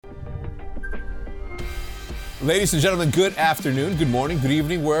Ladies and gentlemen, good afternoon, good morning, good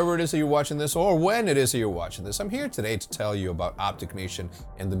evening, wherever it is that you're watching this or when it is that you're watching this. I'm here today to tell you about Optic Nation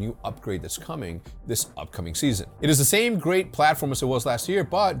and the new upgrade that's coming this upcoming season. It is the same great platform as it was last year,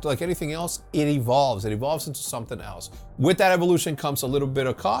 but like anything else, it evolves. It evolves into something else. With that evolution comes a little bit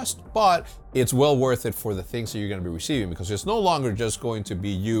of cost, but it's well worth it for the things that you're going to be receiving, because it's no longer just going to be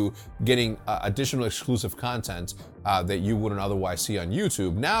you getting additional exclusive content that you wouldn't otherwise see on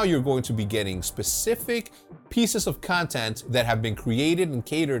YouTube. Now you're going to be getting specific pieces of content that have been created and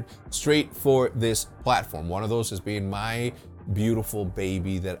catered straight for this platform. One of those is being my beautiful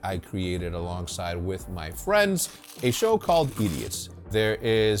baby that I created alongside with my friends, a show called Idiots. There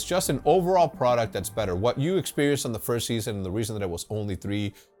is just an overall product that's better. What you experienced on the first season, and the reason that it was only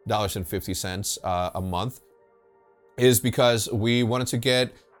 $3.50 a month, is because we wanted to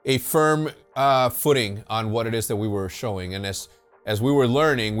get a firm footing on what it is that we were showing. And as we were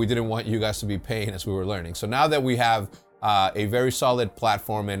learning, we didn't want you guys to be paying as we were learning. So now that we have a very solid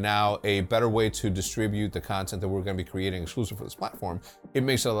platform and now a better way to distribute the content that we're going to be creating exclusive for this platform, it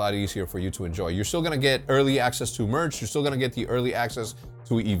makes it a lot easier for you to enjoy. You're still going to get early access to merch. You're still going to get the early access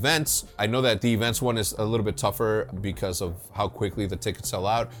to events. I know that the events one is a little bit tougher because of how quickly the tickets sell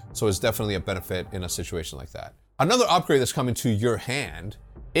out. So it's definitely a benefit in a situation like that. Another upgrade that's coming to your hand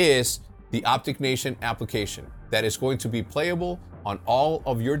is the Optic Nation application that is going to be playable on all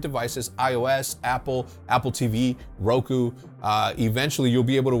of your devices, iOS, Apple TV, Roku. Eventually, you'll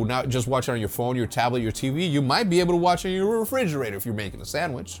be able to not just watch it on your phone, your tablet, your TV. You might be able to watch it in your refrigerator if you're making a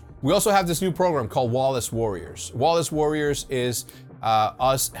sandwich. We also have this new program called Wallace Warriors. Wallace Warriors is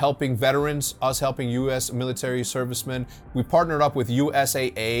us helping veterans, us helping U.S. military servicemen. We partnered up with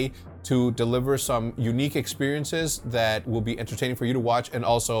USAA to deliver some unique experiences that will be entertaining for you to watch, and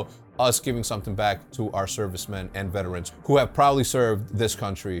also us giving something back to our servicemen and veterans who have proudly served this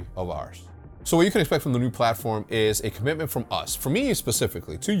country of ours. So what you can expect from the new platform is a commitment from us, for me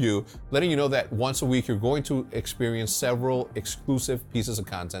specifically, to you, letting you know that once a week you're going to experience several exclusive pieces of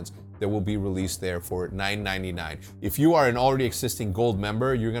content that will be released there for $9.99. If you are an already existing gold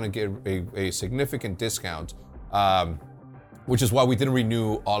member, you're gonna get a significant discount, which is why we didn't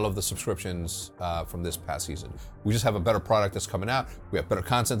renew all of the subscriptions from this past season. We just have a better product that's coming out. We have better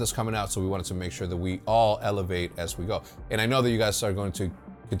content that's coming out, so we wanted to make sure that we all elevate as we go. And I know that you guys are going to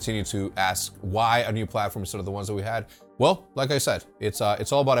continue to ask why a new platform instead of the ones that we had. Well, like I said, it's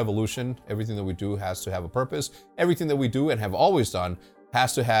all about evolution. Everything that we do has to have a purpose. Everything that we do and have always done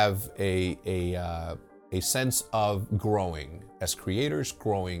has to have a sense of growing as creators,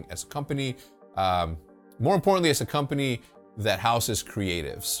 growing as a company. More importantly, as a company that houses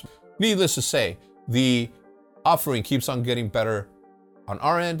creatives. Needless to say, the offering keeps on getting better on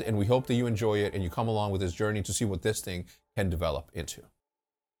our end, and we hope that you enjoy it and you come along with this journey to see what this thing can develop into.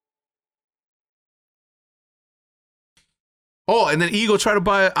 Oh, and then Ego tried to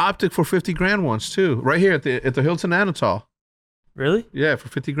buy an Optic for 50 grand once too, right here at the Hilton Anatol. Really? Yeah, for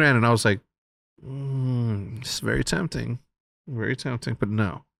 50 grand, and I was like, it's very tempting, but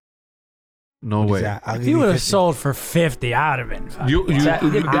no. No way. If you would have sold for 50, I'd have been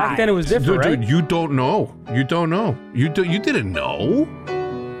fine. Back then it was different, right? Dude, you don't know. You don't know. You didn't know.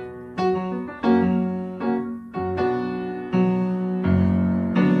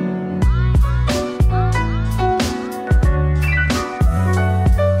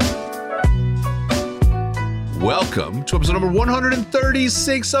 Welcome to episode number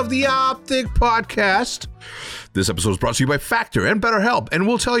 136 of the Optic Podcast. This episode is brought to you by Factor and BetterHelp, and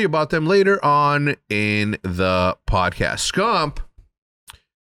we'll tell you about them later on in the podcast. Scump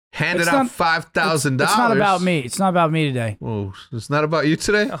handed out $5,000. It's not about me. It's not about me today. Oh, it's not about you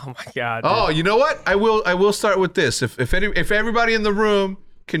today? Oh my God. Oh, you know what? I will start with this. If everybody in the room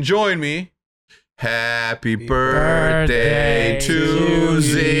can join me. Happy birthday to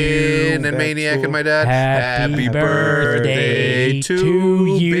Zin and Maniac and my dad. Happy birthday to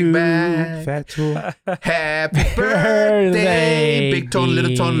you, Big Bag. Fat Tool. Happy birthday, Big Tone,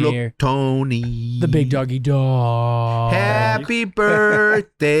 Little Tone, look, Tony. The big doggy dog. Happy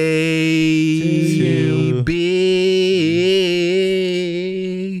birthday to Big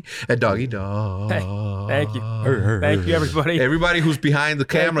Doggy Dog. Hey, thank you. Thank you, everybody. Everybody who's behind the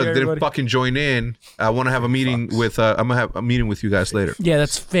camera that didn't fucking join in. I want to have a meeting with. I'm gonna have a meeting with you guys later. Yeah,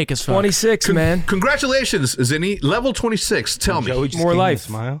 that's fake as fuck. 26, man. Congratulations, Zinni. Level 26. Tell me. More life.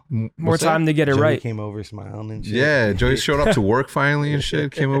 Smile. More time to get it Joey right. Came over smiling and shit. Yeah, Joey showed up to work finally and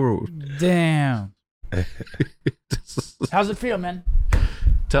shit. Came over. Damn. How's it feel, man?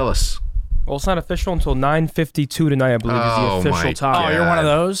 Tell us. Well, it's not official until 9:52 tonight, I believe, is the official time. Oh, you're one of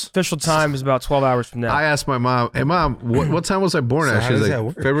those? Official time is about 12 hours from now. I asked my mom, hey, Mom, what time was I born at? She's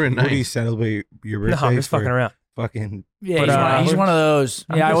like, February 9th. What do you celebrate your birthday? No, I'm just fucking around. Fucking. Yeah, But, he's one of those.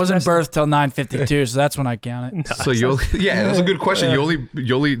 I'm Yeah, I just wasn't messing- birthed till 9:52, so that's when I count it. So you that's a good question.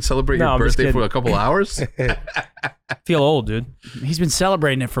 You only celebrate No, your I'm just birthday for kidding. a couple hours? Feel old, dude. He's been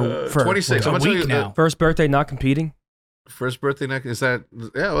celebrating it for 26. a I'm gonna tell week you, now. First birthday, not competing. First birthday next is that?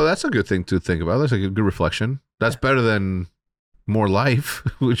 Yeah, well, that's a good thing to think about. That's like a good reflection. That's better than more life,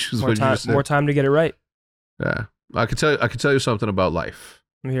 which is what you just said. More time to get it right. Yeah, I could tell you something about life.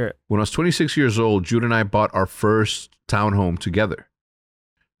 Let me hear it. When I was 26 years old, Jude and I bought our first townhome together.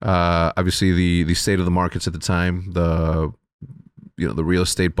 Obviously, the state of the markets at the time, the real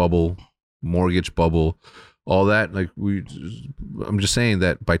estate bubble, mortgage bubble, all that. Like I'm just saying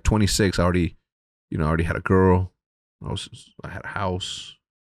that by 26, I already had a girl. I had a house.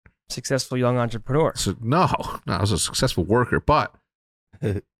 Successful young entrepreneur. So no, I was a successful worker. But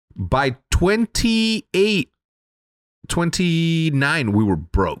by 28, 29, we were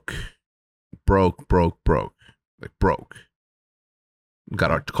broke. Like broke.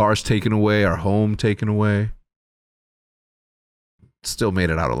 Got our cars taken away, our home taken away. Still made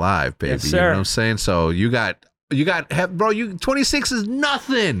it out alive, baby. Yes, you sir. know what I'm saying? So you got, bro, 26 is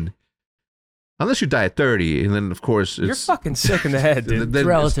nothing. Unless you die at 30, and then of course it's You're fucking sick in the head, dude. It's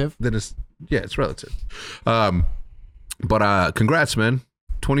relative. It's relative. But congrats, man.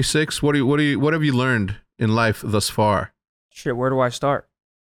 26. What have you learned in life thus far? Shit, where do I start?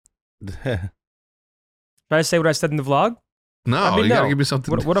 Should I say what I said in the vlog? No, I mean, you gotta no. give me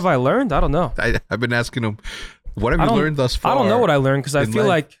something. What have I learned? I don't know. I've been asking him, what have you learned thus far? I don't know what I learned because I in feel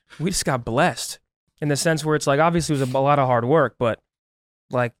life? like we just got blessed in the sense where it's like obviously it was a lot of hard work, but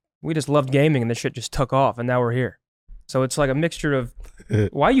like we just loved gaming and the shit just took off and now we're here. So it's like a mixture of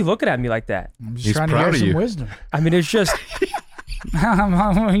why are you looking at me like that? I'm just He's trying to proud hear of some you. wisdom. I mean, it's just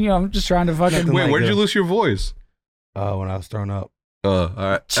I'm just trying to fucking. Nothing Wait, like where'd you that. lose your voice? When I was thrown up. All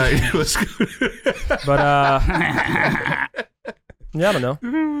right. Let's go. but yeah, I don't know.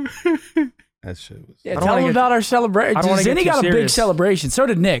 That shit was. Yeah, I don't tell wanna him get- about our celebration. I don't wanna get Zinni too got a big serious. celebration. So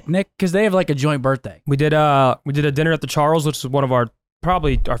did Nick. Because they have like a joint birthday. We did a dinner at the Charles, which is one of our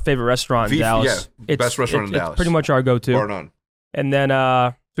probably our favorite restaurant in Dallas. Yeah, best restaurant in Dallas. It's pretty much our go-to. Bar none. And then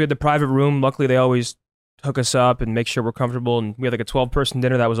we had the private room. Luckily, they always hook us up and make sure we're comfortable. And we had like a 12-person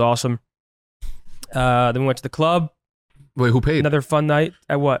dinner. That was awesome. Then we went to the club. Wait, who paid Another fun night.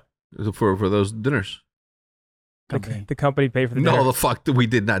 At what? for those dinners? Company. The company paid for the dinner. No, the fuck we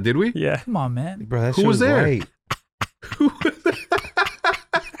did not, did we? Yeah. Come on, man. Bro, that Who shit was there? Right.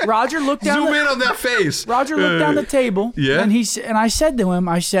 Roger looked down. Zoom in on that face. Roger looked down the table. Yeah? And I said to him,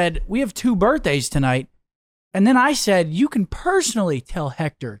 we have 2 birthdays tonight. And then I said, you can personally tell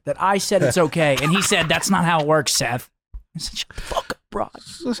Hector that I said it's okay. And he said, that's not how it works, Seth. I said, shut the fuck up, bro.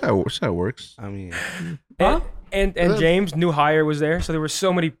 That's how it works. I mean, And James, new hire, was there. So there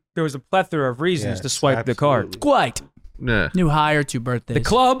was a plethora of reasons Yes, to swipe the card. absolutely. Quite. Yeah. New hire, 2 birthdays. The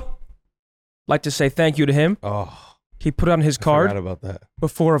club, like to say thank you to him. oh, He put on his I forgot card about that.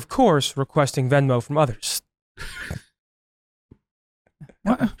 before, of course, requesting Venmo from others.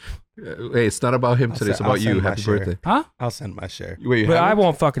 Hey, it's not about him today. It's about you. send my Happy share. birthday. Huh? I'll send my share. Wait, you But I haven't?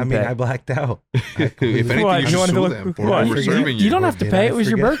 won't fucking I mean, pay. I blacked out. If anything, What? you You should wanna sue go- them for what? over-serving you. You don't have to Did pay. I It was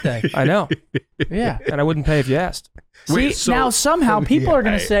your forget? birthday. I know. Yeah. And I wouldn't pay if you asked. Wait, See, now somehow people are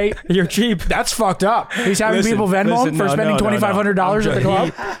going to say, You're cheap. that's fucked up. He's having Listen, people Venmo listen, for no, spending no, no, no. $2,500 at the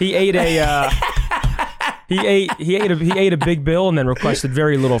club. He ate a he ate a big bill and then requested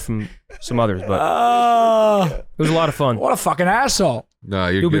very little from some others, but it was a lot of fun. What a fucking asshole. No,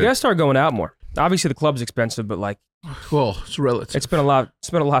 you're Dude, we good. gotta start going out more. Obviously, the club's expensive, but like Well, it's relative. it's been a lot. It's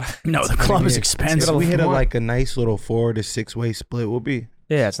been a lot. No, the club is If expensive. we hit What? like a nice little 4 to 6 way split, we'll be.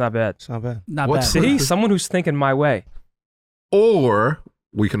 Yeah, it's not bad. It's not bad. Not What's bad. See, someone who's thinking my way. Or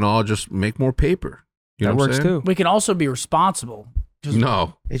we can all just make more paper. You know That what I'm works saying? too. We can also be responsible.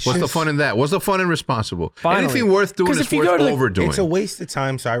 No. It's What's the just- fun in that? What's the fun in responsible? Finally. Anything worth doing 'Cause is if you worth go to the- overdoing. It's a waste of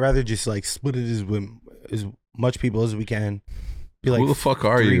time, so I'd rather just like split it as much people as we can. Be like, Who the fuck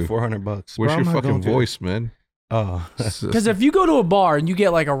are you? $300-400. Where's Bro, your I'm not fucking going to- voice, man? Oh, Because if you go to a bar and you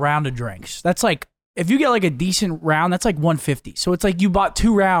get like a round of drinks, that's like, if you get like a decent round, that's like $150. So it's like you bought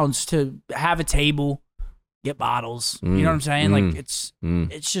 2 rounds to have a table, get bottles. You know what I'm saying? Like it's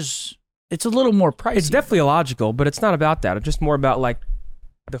just, it's a little more pricey. It's definitely illogical, but it's not about that. It's just more about like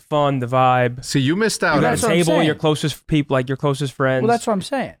the fun, the vibe. See, you missed out You got on That's a what I'm table, saying. your closest people, like your closest friends. Well, that's what I'm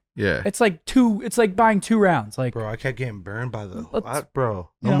saying. Yeah. It's like buying 2 rounds. Like, bro, I kept getting burned by the. Let's- Bro,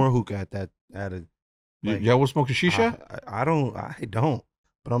 no Yeah. more hookah at that. At a, like, Y'all was smoking shisha? I don't.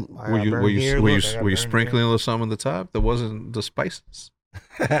 But Were you sprinkling a little something on the top that wasn't the spices?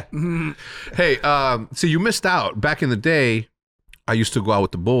 Hey, so you missed out. Back in the day, I used to go out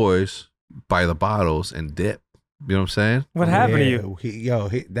with the boys, buy the bottles, and dip. You know what I'm saying? What happened to you?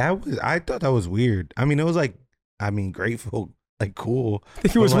 I thought that was weird. I mean, it was like, grateful, like cool. I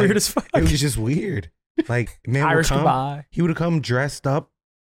think it was weird as fuck. It was just weird. Like, man, Irish goodbye. He would come dressed up,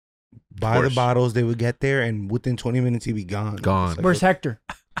 buy the bottles. They would get there, and within 20 minutes, he'd be gone. Gone. Like, Where's Hector?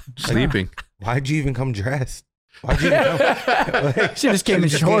 Sleeping. Why'd you even come dressed? Why'd you even come? She just came in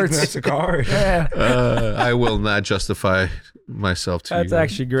shorts. That's a card. Yeah. I will not justify myself to you. That's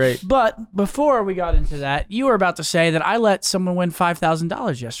actually great. But before we got into that, you were about to say that I let someone win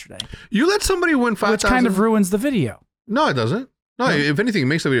 $5,000 yesterday. You let somebody win $5,000? Which kind of ruins the video. No, it doesn't. No, if anything, it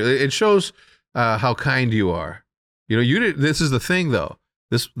makes it shows how kind you are. You know, you did. This is the thing, though.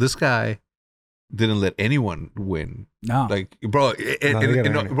 This guy didn't let anyone win. No, like, bro,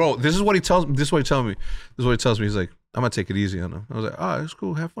 bro. This is what he tells me. This is what he tells me. He's like, I'm gonna take it easy on him. I was like, oh, it's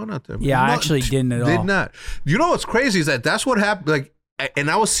cool. Have fun out there. Yeah, I actually didn't at all. Did not. You know what's crazy is that's what happened. Like, and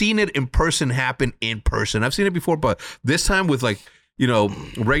I was seeing it in person happen in person. I've seen it before, but this time with like, you know,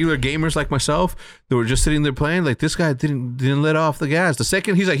 regular gamers like myself that were just sitting there playing. Like, this guy didn't let off the gas. The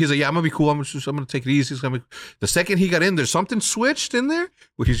second he's like, yeah, I'm gonna be cool. I'm gonna take it easy. The second he got in there, something switched in there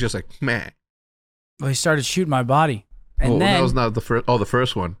where he's just like, man. Well, he started shooting my body. And then that was not the first. Oh, the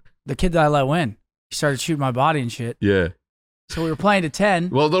first one. The kid that I let win, he started shooting my body and shit. Yeah. So we were playing to 10.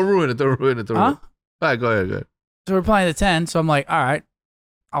 Well, don't ruin it. Huh? All right, go ahead. So we're playing to 10. So I'm like, all right,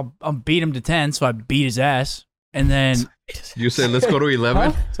 I'll beat him to 10. So I beat his ass. And then you said, let's go to 11.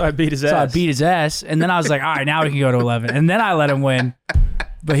 Huh? So I beat his ass. And then I was like, all right, now we can go to 11. And then I let him win,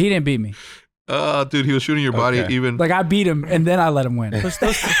 but he didn't beat me. Oh, dude, he was shooting your body even. Like, I beat him and then I let him win.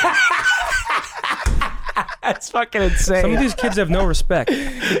 That's fucking insane. Some of these kids have no respect.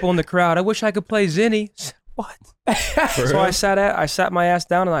 People in the crowd, I wish I could play Zinni. What? So I sat my ass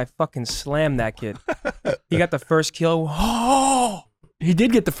down and I fucking slammed that kid. He got the first kill. Oh, he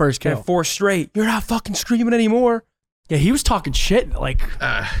did get the first kill. 4 straight. You're not fucking screaming anymore. Yeah, he was talking shit. Like,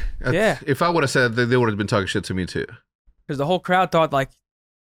 yeah. If I would have said that, they would have been talking shit to me too. Because the whole crowd thought like,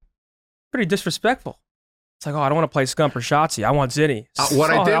 pretty disrespectful. It's like, oh, I don't want to play Scump or Shotzi. I want Zinni. What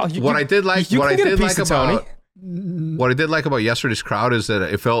I did like about yesterday's crowd is that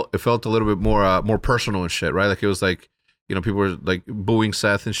it felt a little bit more personal and shit, right? Like, it was like, you know, people were like booing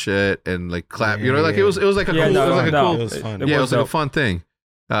Seth and shit and like clap. You know, like it was like a cool. It was fun. Yeah, it was like a fun thing.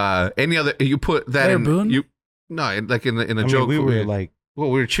 Any other you put that in booing? You no, like in a joke. We were like, well,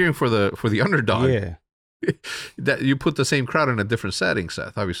 we were cheering for the underdog. Yeah. That you put the same crowd in a different setting,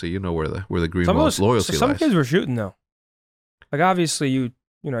 Seth. Obviously, you know where the green loyalty lies. Some kids were shooting though. Like, obviously, you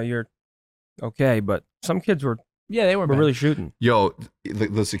know you're okay, but some kids were. Yeah, they were really shooting. Yo,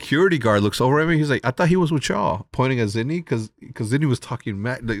 the security guard looks over at me. He's like, I thought he was with y'all, pointing at Zinni because Zinni was talking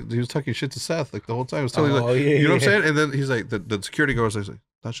he was talking shit to Seth like the whole time. He was telling you know what I'm saying? And then he's like, the security guard was like,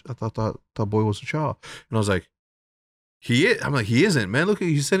 I thought that boy was with y'all, and I was like. He is. I'm like, he isn't, man. Look,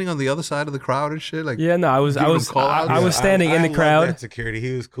 he's sitting on the other side of the crowd and shit. Like, yeah, no, I was standing in the crowd. That security,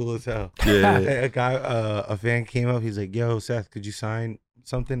 he was cool as hell. Yeah, a fan came up. He's like, "Yo, Seth, could you sign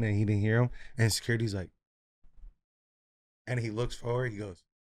something?" And he didn't hear him. And security's like, and he looks forward. He goes,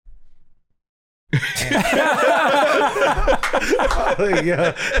 like,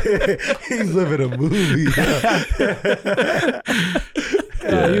 "Yo, he's living a movie."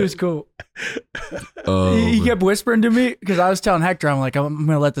 He was cool. He kept whispering to me because I was telling Hector, I'm like, I'm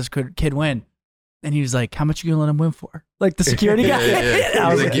gonna let this kid win, and he was like, "How much are you gonna let him win for?" Like the security guy.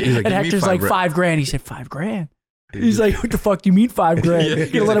 And Hector's like, $5,000. He said, $5,000. He's like, "What the fuck do you mean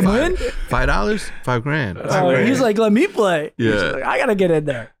 $5,000? You gonna let him win? $5, $5,000. He's like, "Let me play." Yeah, like, I gotta get in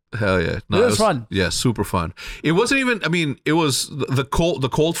there. Hell yeah. No, it was fun. Yeah, super fun. It wasn't even, I mean, it was the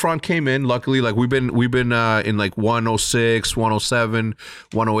cold front came in, luckily. Like we've been in like 106, 107,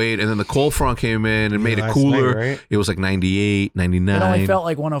 108, and then the cold front came in and made it cooler. Night, right? It was like 98, 99. It only felt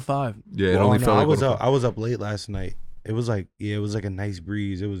like 105. Yeah, it only felt like I was up late last night. It was like, it was like a nice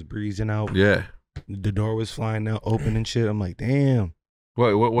breeze. It was breezing out. Yeah. The door was flying out, open and shit. I'm like, damn.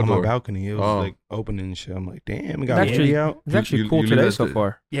 What on door? My balcony. It was like opening and shit. I'm like, damn, we got Woody out. It's actually cool today so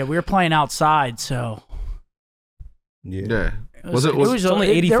far. Yeah, we were playing outside, so. Yeah. It was only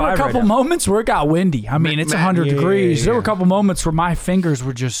 85. There were a couple moments where it got windy. I mean, it's 100 degrees. Yeah. There were a couple moments where my fingers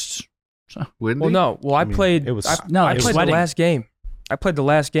were just windy. Well, no. Well, I played. It was. I played the last game. I played the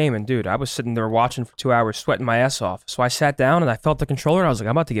last game, and dude, I was sitting there watching for 2 hours, sweating my ass off. So I sat down and I felt the controller. And I was like,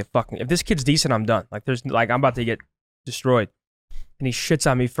 I'm about to get fucking. If this kid's decent, I'm done. Like, I'm about to get destroyed. and he shits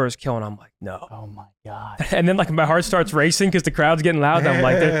on me first kill, and I'm like, no. Oh my god. And then like my heart starts racing because the crowd's getting loud. And I'm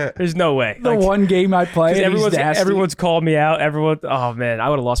like, there's no way. The Like, one game I played, 'cause everyone's called me out. Oh man, I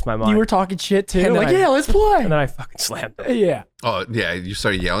would have lost my mind. You were talking shit too. And then Like, yeah, let's play. And then I fucking slammed him. Yeah. Oh yeah, you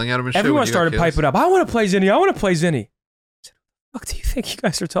started yelling at him and shit. Everyone when you got started kills? piping up. I want to play Zinni. I want to play Zinni. What do you think you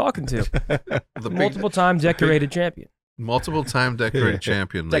guys are talking to? The big- Multiple-time decorated champion. multiple-time decorated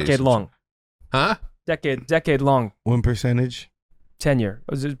champion. ladies Decade and long. Huh? Decade long Win percentage. tenure.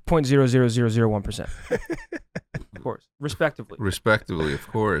 It was 0.00001%. Of course. Respectively. Respectively, of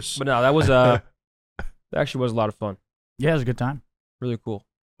course. But no, that was that actually was a lot of fun. Yeah, it was a good time. Really cool.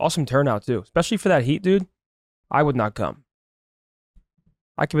 Awesome turnout too. Especially for that heat, dude. I would not come.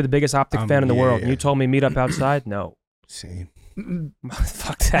 I could be the biggest optic fan in the world. And you told me meet up outside? No. Same.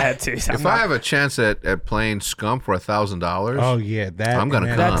 Fuck that, dude. If I have a chance at playing Scump for $1,000, Oh yeah, that. I'm gonna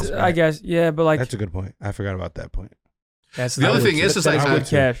and come. That's, I guess, yeah, but like That's a good point. I forgot about that point. that's The other thing is that's like, good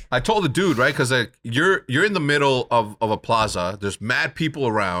cash. I told the dude, right? Because you're in the middle of a plaza. There's mad people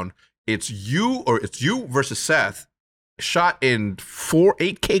around. It's you versus Seth, shot in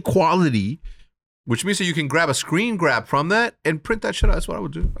 8K quality, which means that you can grab a screen grab from that and print that shit out. That's what I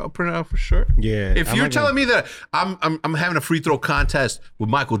would do. I'll print it out for sure. Yeah. If you're telling me that I'm having a free throw contest with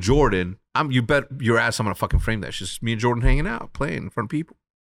Michael Jordan, you bet your ass I'm gonna fucking frame that. It's just me and Jordan hanging out, playing in front of people.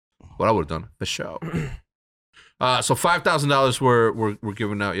 What I would have done for show. So $5,000 were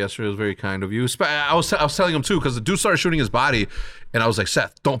given out yesterday. It was very kind of you. I was telling him too because the dude started shooting his body, and I was like,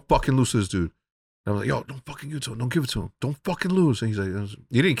 Seth, don't fucking lose to this dude. And I was like, yo, don't fucking give it to him. Don't give it to him. Don't fucking lose. And he's like,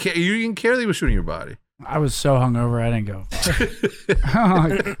 you didn't care. You didn't care that he was shooting your body. I was so hungover, I didn't go.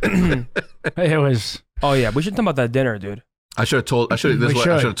 It was. Oh yeah, we should talk about that dinner, dude. I should have told. I should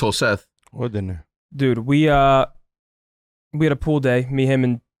have told Seth. What dinner? Dude, we had a pool day, me, him,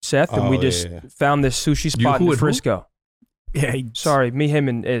 and Seth, and we just found this sushi spot in Frisco. Yeah. Sorry, me, him,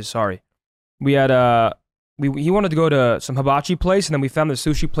 and sorry. We had he wanted to go to some hibachi place, and then we found this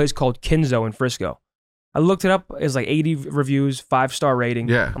sushi place called Kinzo in Frisco. I looked it up. It's like 80 reviews, 5-star rating.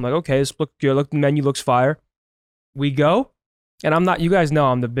 Yeah. I'm like, okay, this look good. Look, the menu looks fire. We go, and I'm not. You guys know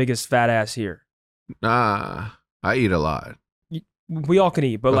I'm the biggest fat ass here. Nah, I eat a lot. We all can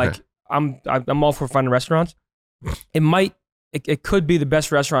eat, but Okay. like I'm all for finding restaurants. It could be the best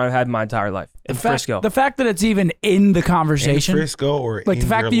restaurant I've had in my entire life in Frisco. The fact that it's even in the conversation, In Frisco or like the in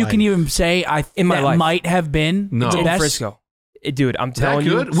fact your that you can life? even say In my that life. might have been No. the in best. Frisco. Dude, I'm That telling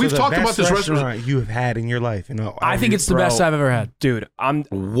good? you, We've the talked best about this restaurant. you have had in your life. You know, I think it's the Bro. best I've ever had. dude,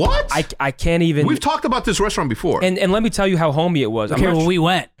 What? I can't even. We've talked about this restaurant before. and let me tell you how homey it was. Okay, well, we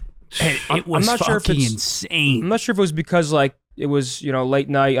went. And I'm it was not sure if fucking it's- insane. I'm not sure if it was because like it was late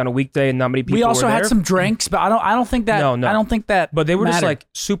night on a weekday and not many people. We also were had there. some drinks, but I don't think that. No. I don't think that. But they were just mattered. like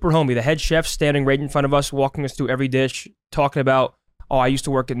super homey. The head chef standing right in front of us, walking us through every dish, talking about, oh, I used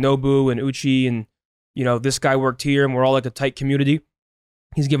to work at Nobu and Uchi, and this guy worked here, and we're all like a tight community.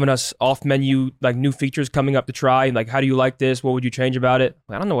 He's giving us off menu like new features coming up to try. Like, how do you like this? What would you change about it?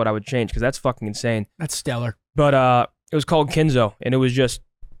 I don't know what I would change because that's fucking insane. That's stellar. But it was called Kinzo, and it was just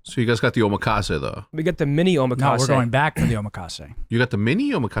So you guys got the omakase though. we got the mini omakase. No, we're going back for the omakase. You got the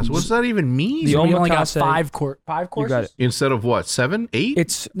mini omakase. What does that even mean? The We only got omakase- five courses. You got it. Instead of what? 7, 8?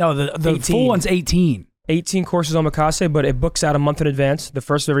 It's No, the 18. full one's 18. 18 courses omakase, but it books out a month in advance, the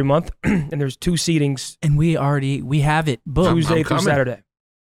first of every month, and there's 2 seatings And we have it booked. Tuesday through coming. Saturday.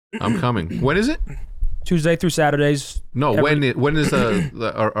 I'm coming. When is it? Tuesday through Saturdays. No, Every- when is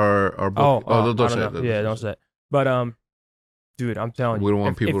our book? Oh, don't I say don't know. it. Yeah, don't say it. But dude, I'm telling you, We don't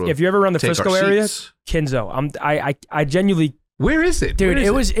want people if to you're ever around the take our Frisco area, seats. Kinzo. I genuinely Where is it? Dude,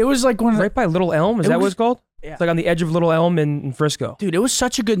 Where is it was like one of the, right by Little Elm. Is It that what was- it's called? Yeah. It's like on the edge of Little Elm in Frisco. dude, it was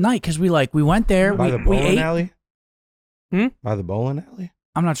such a good night because we went there, by the we bowling ate. alley. Hmm? By the bowling alley.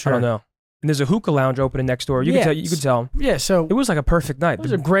 I'm not I sure. don't know. And there's a hookah lounge opening next door. You Yeah, could tell. Yeah, so It was like a perfect night. it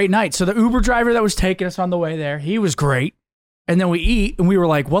was a great night. So the Uber driver that was taking us on the way there, he was great. And then we eat, and we were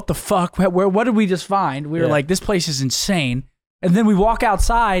like, "What the fuck? What did we just find?" We were Yeah. like, "This place is insane." And then we walk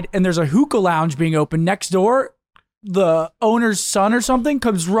outside, and there's a hookah lounge being opened next door. The owner's son or something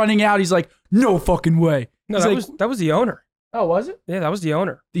comes running out. He's like, "No fucking way!" No, He's that like, was the owner. "Oh, was it?" Yeah, that was the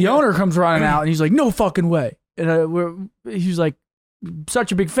owner. The owner comes running out, and he's like, "No fucking way!" And he was like,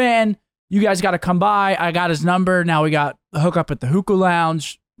 "Such a big fan. You guys got to come by. I got his number. Now we got a hookup at the hookah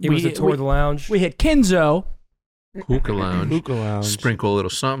lounge. It was the tour of the lounge. We hit Kinzo. Hookah lounge. Hookah lounge. Sprinkle a little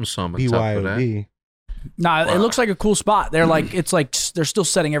something on top of that. BYOB. Nah, Wow. it looks like a cool spot. They're like, it's like they're still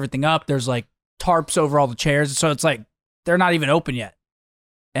setting everything up. There's like tarps over all the chairs, so it's like they're not even open yet.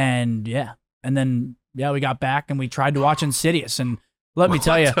 And then we got back and we tried to watch Insidious, and Let me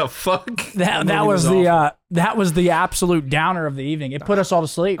tell you, What the fuck? that was the absolute downer of the evening. It put us all to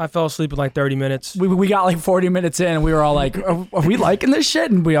sleep. I fell asleep in like 30 minutes. We got like 40 minutes in, and we were all like, "Are we liking this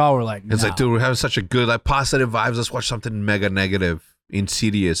shit?" And we all were like, It's "No." like, dude, we're having such a good, like, positive vibes. Let's watch something mega negative,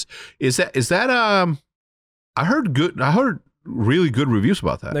 insidious. Is that I heard really good reviews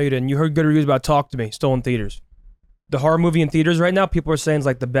about that. No, you didn't. You heard good reviews about Talk to Me, still in theaters. The horror movie in theaters right now, people are saying is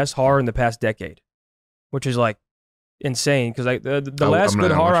like the best horror in the past decade, which is like insane. Because like the last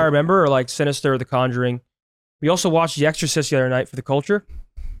good horror I remember are like Sinister, The Conjuring. We also watched The Exorcist the other night for the culture.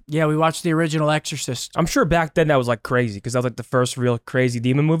 Yeah, we watched the original Exorcist. I'm sure back then that was like crazy because that was like the first real crazy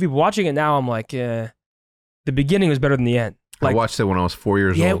demon movie. But watching it now, I'm like, the beginning was better than the end. Like, I watched it when I was 4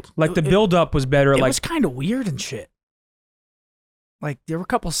 years old. Like the build up was better. It Like was kind of weird and shit. Like there were a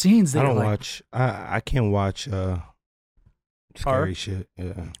couple scenes that I don't were like, watch. I can't watch Horror? scary shit.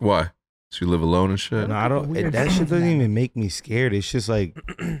 Yeah. Why? So you live alone and shit? No, I don't. Weird That shit scenes, doesn't man. even make me scared. It's just like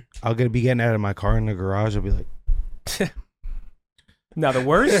I'll be getting out of my car in the garage. I'll be like, now the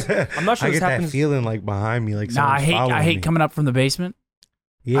worst. I'm not sure I this get that happens. feeling like behind me, like nah, I someone's hate me. coming up from the basement.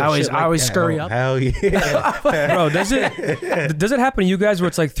 Yeah, I shit always that. scurry Oh, up. Hell yeah, Bro, does it happen to you guys where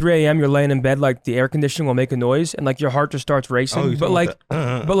it's like 3 a.m. you're laying in bed, like the air conditioning will make a noise and like your heart just starts racing, Oh, you but talking like,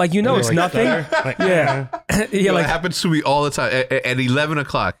 about but like you know Yeah, it's like nothing. stutter? Like, Yeah, yeah, It like, happens to me all the time at 11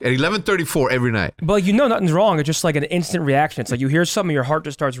 o'clock, at 11:34 every night. but like you know nothing's wrong. It's just like an instant reaction. It's like you hear something, your heart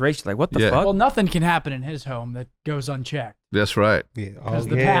just starts racing. Like what the Yeah. fuck? Well, nothing can happen in his home that goes unchecked. That's right. Yeah, Because oh,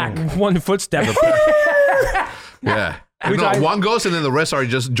 the yeah. pack. One footstep. Yeah. We No, tried- one goes and then the rest are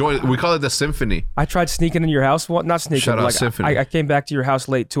just join. We call it the symphony. I tried sneaking in your house. Well, not sneaking. Shout but out like Symphony. I came back to your house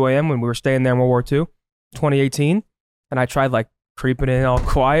late, 2 a.m. when we were staying there in World War II, 2018, and I tried like creeping in all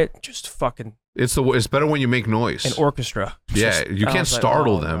quiet, just fucking It's better when you make noise. an orchestra. Yeah, Just- you and I can't was like,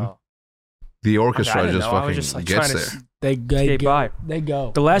 startle oh, them. no. The I orchestra didn't just know. I fucking was just, like, gets trying to there. They Skate go. by. They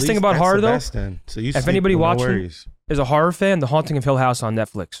go. The last thing about horror though So you if sleep anybody with no watching- worries. is a horror fan. The Haunting of Hill House on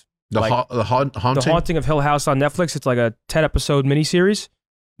Netflix. The like- haunting. The Haunting of Hill House on Netflix. It's like a 10 episode miniseries.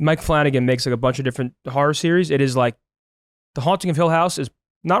 Mike Flanagan makes like a bunch of different horror series. It is like The Haunting of Hill House is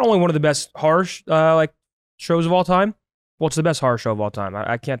not only one of the best horror like shows of all time. Well, it's the best horror show of all time.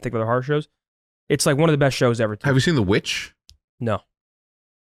 I can't think of other horror shows. It's like one of the best shows ever. Have you seen The Witch? No,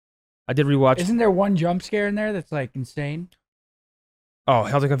 I did rewatch. Isn't there one jump scare in there that's like insane? Oh,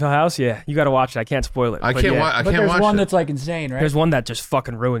 Haunting of Hill House. Yeah, you got to watch it. I can't spoil it. I but can't. yeah. I But can't there's watch one it. that's like insane, right? There's one that just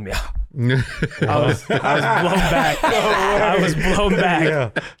fucking ruined me. I was blown back. I was blown back. Yeah.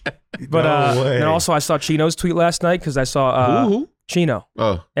 But No way. then also I saw Chino's tweet last night because I saw Who? Chino,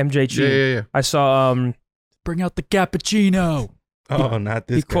 Oh, MJ Chino. yeah. I saw Bring out the cappuccino. Oh, not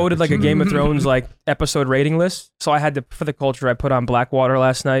this. he quoted like a cappuccino. Game of Thrones like episode rating list. So I had to, for the culture, I put on Blackwater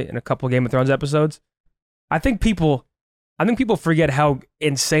last night and a couple Game of Thrones episodes. I think people forget how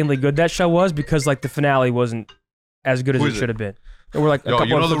insanely good that show was because like the finale wasn't as good as Who it is should it? have been. There were like a Yo, couple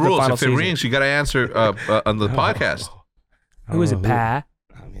you know the episodes of rules. final If it season. rings, you got to answer on the podcast. Who is it, Pa?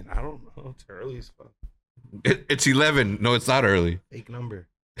 I mean, I don't know. It's early as fuck. It's 11. No, it's not early. Fake number.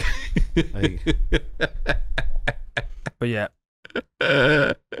 Like, But yeah,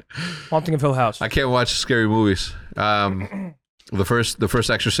 Haunting of Hill House. I can't watch scary movies. The first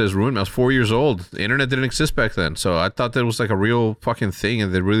Exorcist ruined me. I was 4 years old. The internet didn't exist back then, so I thought that was like a real fucking thing,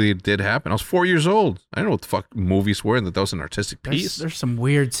 and that really did happen. I was 4 years old. I didn't know what the fuck movies were, and that was an artistic piece. There's some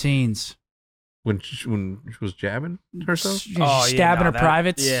weird scenes. When she was jabbing herself. She's Oh, yeah, stabbing no, her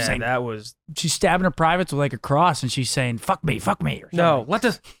privates. Yeah, saying- that was she's stabbing her privates with like a cross, and she's saying "fuck me," or something. no.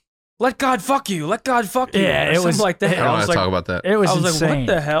 Let God fuck you. Let God fuck you. Yeah, Or it something was- like that. I don't I want was to like, talk about that. It was I was insane. like, what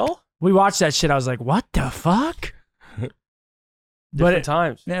the hell? We watched that shit. I was like, "What the fuck?" But Different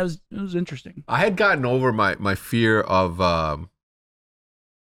times. yeah, it was interesting. I had gotten over my fear of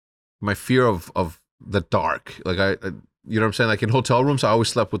the dark. Like I you know what I'm saying? Like in hotel rooms, I always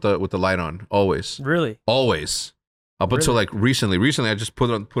slept with the light on. Always. Really? Always. Up until Really? like recently I just put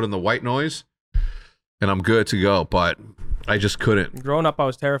on the white noise and I'm good to go, but I just couldn't. Growing up, I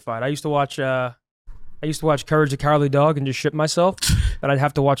was terrified. I used to watch Courage the Cowardly Dog and just shit myself. And I'd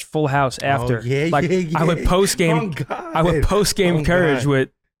have to watch Full House after. Oh, yeah, like yeah, I would yeah. post game. Oh, God. I would post game Oh, Courage God.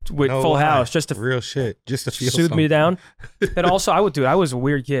 with No Full lie. House just to real shit, just to feel soothe me something. down. And also, I was a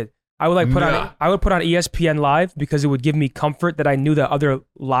weird kid. I would like put Nah. on ESPN Live because it would give me comfort that I knew that other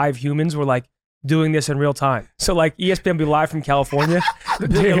live humans were like doing this in real time. So like ESPN would be live from California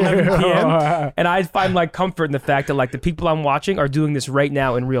at 11 p.m. and I'd find like comfort in the fact that like the people I'm watching are doing this right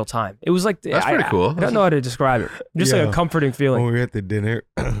now in real time. It was like That's pretty cool. I don't know how to describe it. Just like Yeah. a comforting feeling. When we were at the dinner,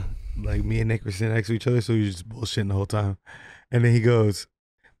 like me and Nick were sitting next to each other, so we were just bullshitting the whole time. And then he goes,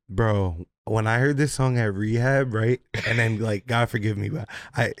 Bro, when I heard this song at rehab, right, and then like, God forgive me, but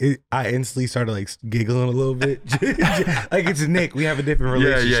I instantly started like giggling a little bit. Like it's Nick, we have a different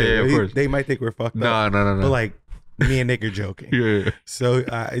relationship. Yeah, of course. They might think we're fucked up. No. But like, me and Nick are joking. Yeah. So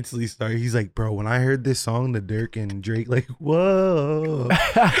I instantly started. He's like, bro, when I heard this song, the Dirk and Drake, like, whoa.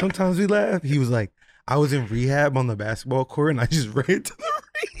 Sometimes we laugh. He was like, I was in rehab on the basketball court, and I just ran to the radio.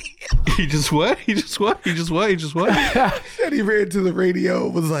 He just what? And he ran to the radio.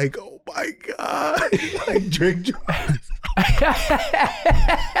 Was like, oh my god, like Drake drops.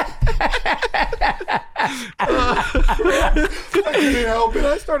 I couldn't help it.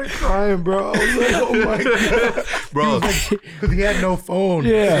 I started crying, bro. I was like, oh my god, Bro. Because he had no phone.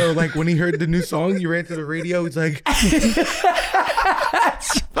 Yeah. So like when he heard the new song, he ran to the radio. He's like,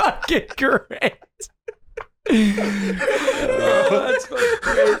 That's fucking great. That's fucking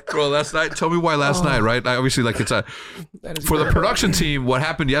great. Bro, last night. Tell me why last night, right? Obviously, like it's a for the production team. What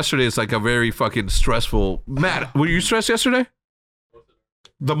happened yesterday is like a very fucking stressful. Matt, were you stressed yesterday?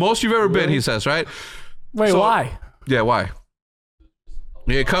 The most you've ever been, he says, right? Wait, So- why? Yeah, why?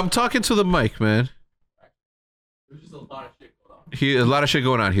 Yeah, come talking to the mic, man. There's just a lot of shit going on. A lot of shit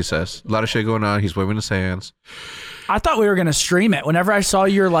going on. He says a lot of shit going on. He's waving his hands. I thought we were gonna stream it. Whenever I saw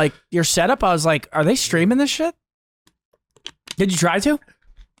your setup, I was like, "Are they streaming this shit?" Did you try to?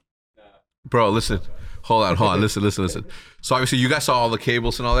 Bro, listen. Hold on. Listen. So obviously you guys saw all the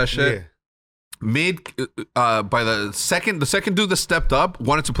cables and all that shit. yeah. By the second dude that stepped up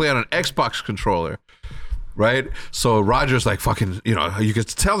wanted to play on an Xbox controller, right? So Roger's like fucking, you can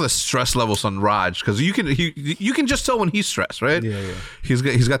tell the stress levels on Raj because you can just tell when he's stressed, right? Yeah. He's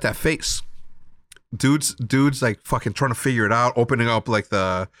got that face. Dude's like fucking trying to figure it out, opening up like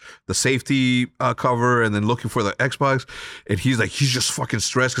the safety cover and then looking for the Xbox, and he's just fucking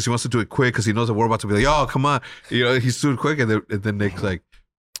stressed because he wants to do it quick because he knows that we're about to be like, oh come on, he's doing it quick, and then Nick's like,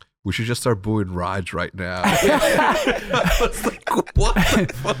 we should just start booing Raj right now. I was like, what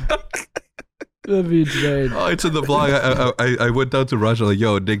the fuck? That'd be insane. Oh, it's in the vlog. I went down to Raj. I'm like,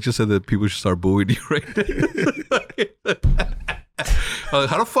 yo, Nick just said that people should start booing you right now. Like,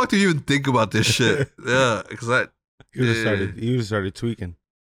 how the fuck do you even think about this shit? Yeah, because You just started tweaking.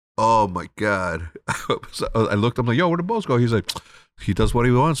 oh my god. So I looked. I'm like, yo, where'd the balls go? He's like, he does what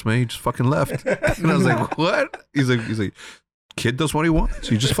he wants, man. He just fucking left. And I was like, what? He's like, kid does what he wants.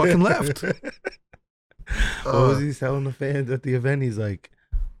 He just fucking left. What was he telling the fans at the event? He's like,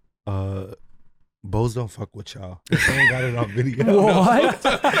 Bows don't fuck with y'all. Someone got it on video. What?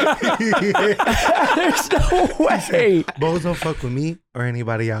 There's no way. Bows don't fuck with me or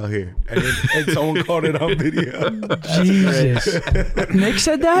anybody out here. And someone caught it on video. Jesus. Nick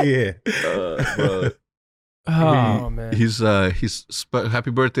said that? Yeah. Bro. Oh, man. He's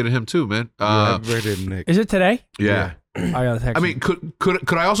happy birthday to him too, man. Happy birthday to Nick. Is it today? Yeah. I gotta text I mean,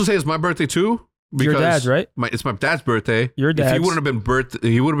 could I also say it's my birthday too? Your dad's, right? It's my dad's birthday. Your dad's. If he wouldn't have been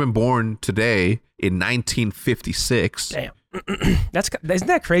he would have been born today in 1956. Damn. Isn't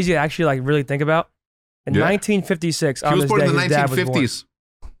that crazy to actually like really think about? In Yeah. 1956, He on was this born day, in the his dad was born. 1950s.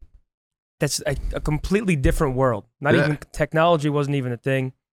 That's a completely different world. Not Yeah. even technology wasn't even a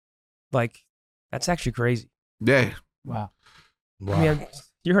thing. Like, that's actually crazy. Yeah. Wow. Wow. I mean,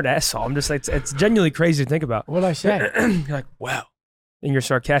 you're an asshole. I'm just like, it's genuinely crazy to think about. What'd I say? You're like, wow. In your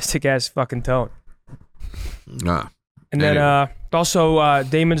sarcastic ass fucking tone. Nah. And then also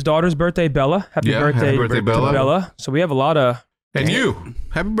Damon's daughter's birthday, Bella. Happy birthday, birthday, Bella. to Bella. So we have a lot of. And you.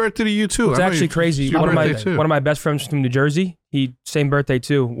 Happy birthday to you too. It's I know actually you- crazy. it's your One of birthday, too. my best friends from New Jersey. He same birthday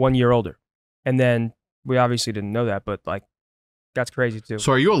too, 1 year older. And then we obviously didn't know that, but like that's crazy too.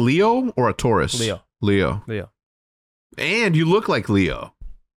 So are you a Leo or a Taurus? Leo. Leo. And you look like Leo.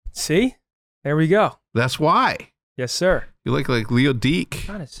 See, there we go. That's why. Yes, sir. You look like Leo Deek. I'm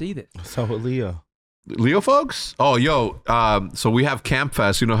trying to see this. So with Leo. Leo folks? Oh, yo. So we have Camp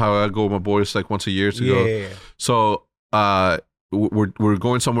Fest. You know how I go with my boys like once a year to go. Yeah. So we're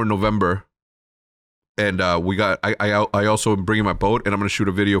going somewhere in November, and I also am bringing my boat, and I'm gonna shoot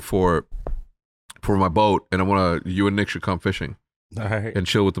a video for my boat, and you and Nick should come fishing All right. and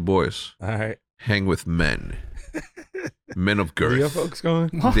chill with the boys, All right. hang with men, men of girth. Leo folks going?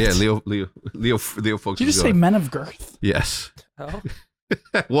 What? Yeah, Leo folks. Did you is just say going. men of girth? Yes. Oh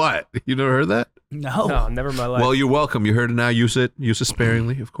What? You never heard that? No. no, never in my life. Well, you're welcome. You heard it now. Use it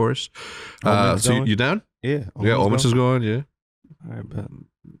sparingly, of course. Omen's So going? you down? Yeah. Yeah, Omens is going. Yeah. All right, bet.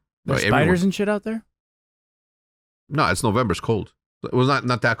 There's Right, spiders everyone. and shit out there? No, it's November. It's cold. It was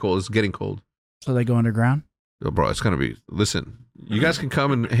not that cold. It's getting cold. So they go underground? Oh, bro, it's gonna be. Listen, you guys can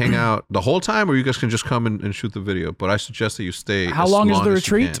come and hang out the whole time, or you guys can just come and shoot the video. But I suggest that you stay. How as long is the as you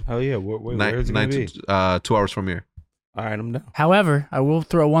retreat? can. Oh, yeah. Where's it going to be? 2 hours from here. All right, I'm done. However, I will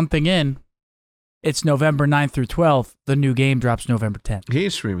throw one thing in. It's November 9th through 12th. The new game drops November 10th. He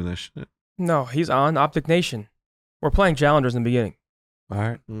ain't streaming that shit. No, he's on Optic Nation. We're playing challengers in the beginning. All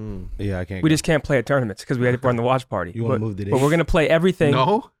right. Yeah, I can't. We just can't play at tournaments because we had to run the watch party. You want to move the day? But we're gonna play everything.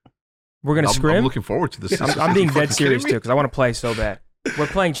 No. We're gonna scrim. I'm looking forward to this. I'm being Fucking dead serious kidding too me? because I want to play so bad. We're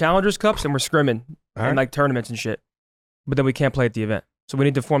playing challengers cups and we're scrimming All and right. like tournaments and shit. But then we can't play at the event. So we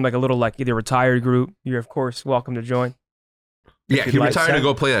need to form like a little like either retired group. You're of course welcome to join. Yeah, he Like retired to seven.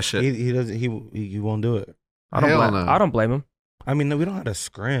 go play that shit. He doesn't. He won't do it. I don't Hell blame. no. I don't blame him. I mean, we don't have to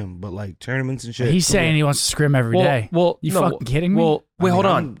scrim, but like tournaments and shit. He's saying he wants to scrim every day. Well, You no, fucking kidding me? Well, wait, I hold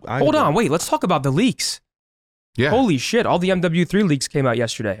mean, on. I'm- Hold I- on, wait. Let's talk about the leaks. Yeah. Holy shit! All the MW3 leaks came out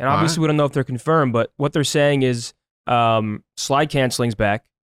yesterday, and obviously we don't know if they're confirmed. But what they're saying is slide canceling's back,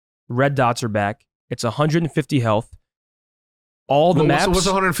 red dots are back. It's 150 health. All the maps. What's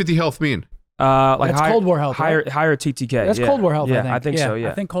 150 health mean? Like That's higher, Cold War health, higher, right? higher TTK. That's yeah. Cold War health, Yeah, I think. so. Yeah,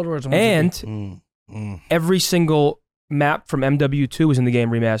 I think Cold War is 150. and Mm. every single map from MW2 is in the game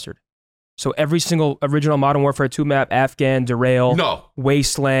remastered. So every single original Modern Warfare 2 map, Afghan, Derail, No.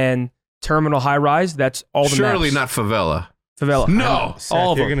 Wasteland, Terminal, High Rise. That's all the Surely maps. not favela. Favela. No. Zach,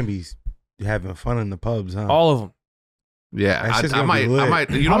 all of you're them. gonna be having fun in the pubs, huh? All of them. Yeah, That shit's I gonna be might.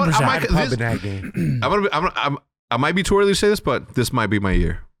 lit. You know what? I 100%. might. Pub This, in that game. I might be too early to say this, but this might be my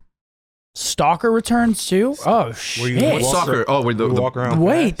year. Stalker returns too? Oh, Where shit. you What's walk soccer? Oh, wait. You walk around.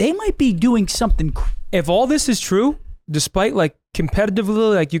 Wait, fast. they might be doing something. If all this is true, despite like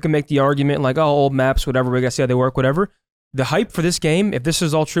competitively, like you can make the argument like, oh, old maps, whatever, we gotta see how they work, whatever. The hype for this game, if this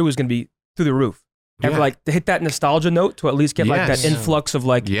is all true, is gonna be through the roof. And Yeah. for like to hit that nostalgia note to at least get like Yes. that influx of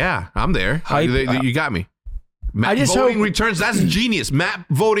like Yeah, I'm there. Hype. You got me. Map I just voting hope- returns. That's genius. Map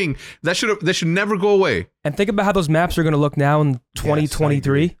voting. That should never go away. and think about how those maps are gonna look now in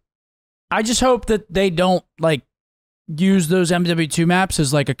 2023. I just hope that they don't like use those MW2 maps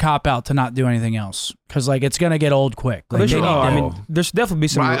as like a cop out to not do anything else because like it's gonna get old quick. Like, There they should- need I to- mean, there should definitely be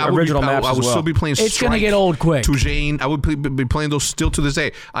some I would original maps I as would well. still be playing. it's gonna Strike, get old quick. Tujane. I would be playing those still to this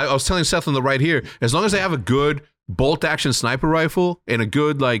day. I was telling Seth on the right here. As long as they have a good bolt action sniper rifle and a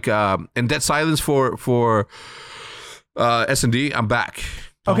good like and dead silence for S&D, I'm back.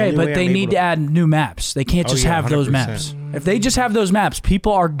 The Okay, only but way they I'm need able to add new maps. They can't Oh, just yeah, have those 100%. maps. If they just have those maps,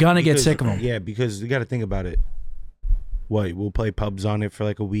 people are gonna get Because- sick of them. Yeah, because you got to think about it. What we'll play pubs on it for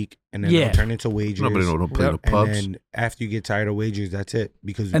like a week, and then Yeah. it'll turn into wagers. Nobody don't play Yep. no pubs. And then after you get tired of wagers, that's it.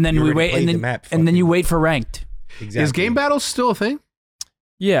 Because And then you we already wait, played and the then map and then you fucking- wait for ranked. Exactly. Is game battles still a thing?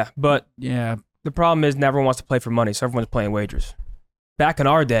 Yeah, but Yeah, the problem is everyone wants to play for money, so everyone's playing wagers. Back in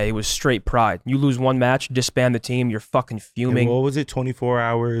our day, it was straight pride. You lose one match, disband the team, you're fucking And fuming. what was it? 24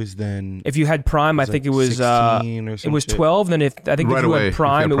 hours. Then If you had Prime, I it's think like it was 16 or it some was shit. 12. Then if I think Right if you away, if had you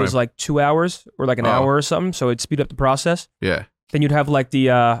Prime, had it was Prime. like 2 hours or like an Oh. hour or something. So it'd speed up the process. Yeah. Then you'd have like the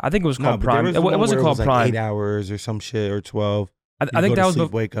I think it was No, called but there Prime. was It one wasn't where called like Prime. 8 hours or some shit or 12. I You think go that to was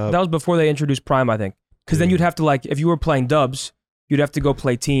sleep, wake up. that was before they introduced Prime. I think because then Yeah. you'd have to like if you were playing dubs, you'd have to go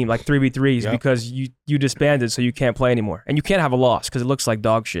play team like 3v3s Yep. because you disbanded, so you can't play anymore, and you can't have a loss because it looks like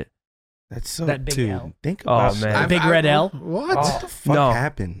dog shit. That's so That big dude. L. Think Oh, about man. that. Big red L? What? What the fuck No.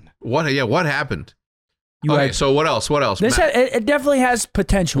 happened? What? Yeah. What happened? You Okay. had So what else? What else? this it definitely has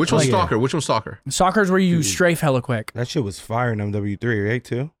potential. Which one's Like- Stalker? Which one's Stalker? Soccer's where you Dude. strafe hella quick. That shit was fire in MW3, right?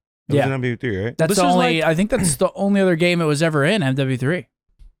 Too. It Yeah. was in MW3, right? That's This the is only. like- I think that's the only other game it was ever in MW3.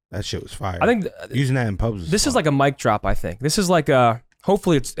 That shit was fire. I think using that in pubs. Was this is fun. like a mic drop. I think this is like a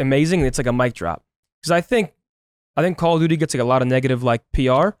hopefully it's amazing. It's like a mic drop because I think Call of Duty gets like a lot of negative like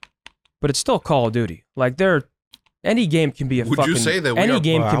PR, but it's still Call of Duty. Like any game can be a Would fucking you say that we any are-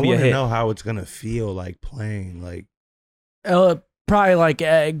 game Well, can I be a want to hit. know how it's gonna feel like playing. Like Probably like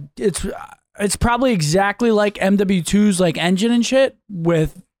it's probably exactly like MW2's like engine and shit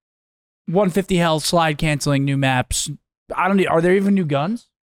with 150 health, slide canceling, new maps. I don't. Are there even new guns?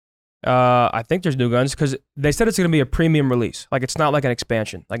 I think there's new guns because they said it's going to be a premium release. Like it's not like an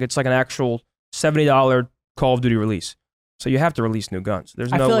expansion. Like it's like an actual $70 Call of Duty release. So you have to release new guns.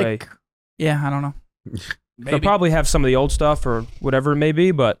 There's I no feel way. like. Yeah, I don't know. They'll probably have some of the old stuff or whatever it may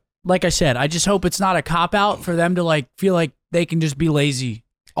be, but Like I said, I just hope it's not a cop out for them to like feel like they can just be lazy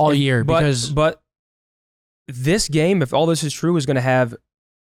all year because but this game, if all this is true, is going to have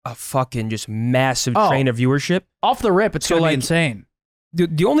a fucking just massive Oh. train of viewership. off the rip, it's So, gonna like, be insane.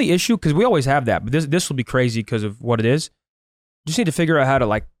 The only issue, because we always have that, but this will be crazy because of what it is. You just need to figure out how to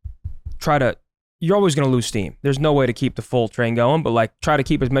like try to. You're always going to lose steam. There's no way to keep the full train going, but like try to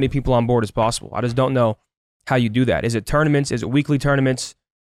keep as many people on board as possible. I just don't know how you do that. Is it tournaments? Is it weekly tournaments?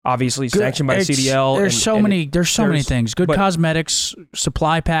 obviously sanctioned by the CDL. There's so many there's- things. Good but- cosmetics,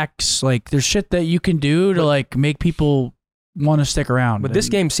 supply packs. Like there's shit that you can do to like make people want to stick around. But this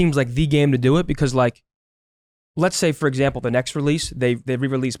And- game seems like the game to do it because, like, let's say, for example, the next release, they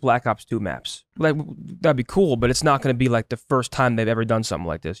re-release Black Ops 2 maps. Like, that'd be cool, but it's not going to be like the first time they've ever done something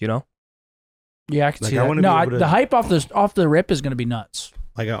like this, you know? Yeah, I can Like, see I that. wanna No, be able to- the hype off the rip is going to be nuts.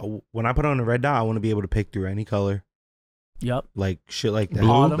 Like when I put on a red dot, I want to be able to pick through any color, Yep. like shit like that.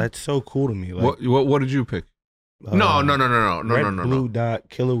 Blue? That's so cool to me. Like, What did you pick? No. red, blue dot.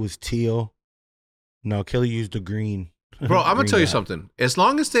 Killer was teal. No, Killer used the green. Bro, I'm gonna Green tell you dot. something. As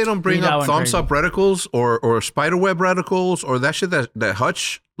long as they don't bring Green dot up went thumbs crazy. up reticles or spiderweb reticles or that shit that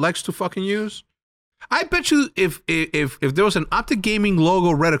Hutch likes to fucking use, I bet you if there was an Optic Gaming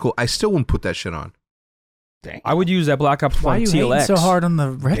logo reticle, I still wouldn't put that shit on. I would use that Black Ops Why are 1 you hating TLX. so hard on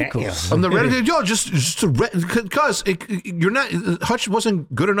the reticles? On the reticle, yo, just to because you're not Hutch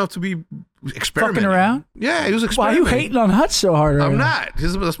wasn't good enough to be experimenting Fucking around? Yeah, he was Why are experimenting. you hating on Hutch so hard? Right I'm now? not.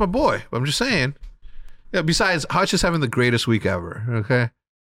 That's my boy. I'm just saying. Yeah. Besides, Hutch is having the greatest week ever. Okay,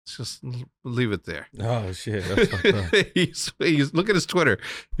 let's just leave it there. Oh shit! That's fucked up. he's look at his Twitter.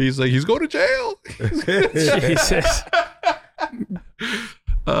 He's like he's going to jail. Jesus.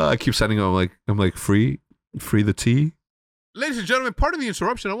 I keep sending him. I'm like free the tea. Ladies and gentlemen, part of the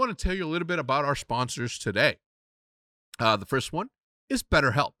interruption, I want to tell you a little bit about our sponsors today. The first one is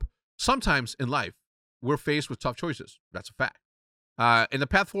BetterHelp. Sometimes in life, we're faced with tough choices. That's a fact. And the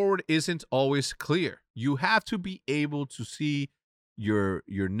path forward isn't always clear. You have to be able to see your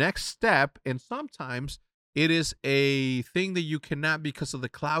next step, and sometimes it is a thing that you cannot because of the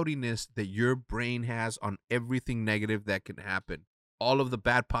cloudiness that your brain has on everything negative that can happen, all of the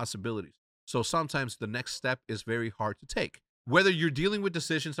bad possibilities. So sometimes the next step is very hard to take. Whether you're dealing with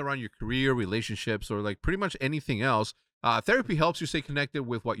decisions around your career, relationships, or like pretty much anything else, therapy helps you stay connected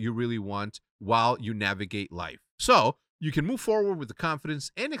with what you really want while you navigate life. So you can move forward with the confidence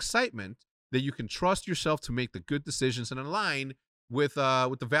and excitement that you can trust yourself to make the good decisions and align with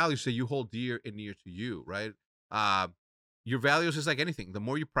the values that you hold dear and near to you, right? Your values is like anything. The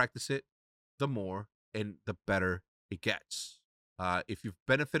more you practice it, the more and the better it gets. If you've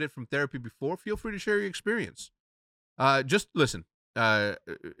benefited from therapy before, feel free to share your experience. Just listen.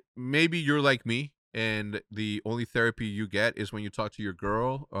 Maybe you're like me, and the only therapy you get is when you talk to your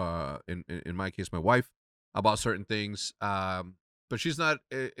girl. In my case, my wife, about certain things. But she's not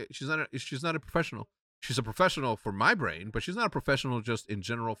a professional. She's a professional for my brain, but she's not a professional just in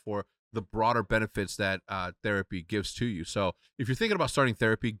general for the broader benefits that therapy gives to you. So if you're thinking about starting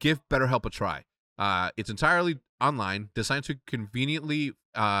therapy, give BetterHelp a try. It's entirely online, designed to conveniently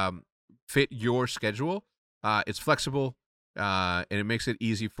fit your schedule. It's flexible, and it makes it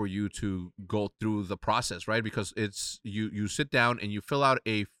easy for you to go through the process, right? Because it's you sit down and you fill out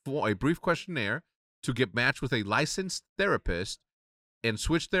a brief questionnaire to get matched with a licensed therapist and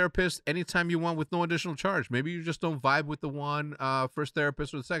switch therapists anytime you want with no additional charge. Maybe you just don't vibe with the one first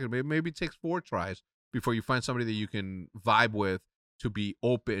therapist or the second. Maybe it takes 4 tries before you find somebody that you can vibe with to be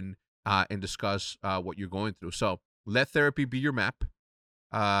open and discuss what you're going through. So let therapy be your map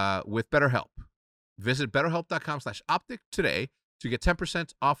with BetterHelp. Visit betterhelp.com/optic today to get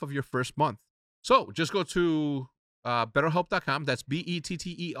 10% off of your first month. So just go to betterhelp.com. That's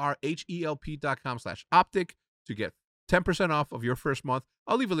BetterHelp.com/optic to get 10% off of your first month.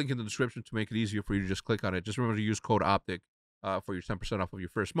 I'll leave a link in the description to make it easier for you to just click on it. Just remember to use code OPTIC for your 10% off of your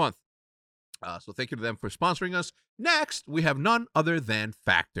first month. So thank you to them for sponsoring us. Next, we have none other than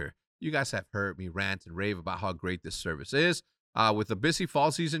Factor. You guys have heard me rant and rave about how great this service is. With the busy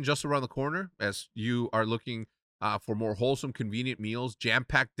fall season just around the corner, as you are looking for more wholesome, convenient meals,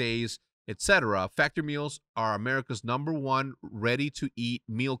 jam-packed days, etc., Factor Meals are America's #1 ready-to-eat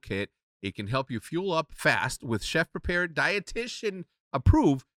meal kit. It can help you fuel up fast with chef-prepared,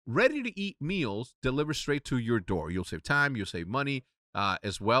 dietitian-approved, ready-to-eat meals delivered straight to your door. You'll save time, you'll save money,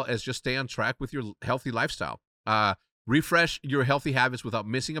 as well as just stay on track with your healthy lifestyle. Refresh your healthy habits without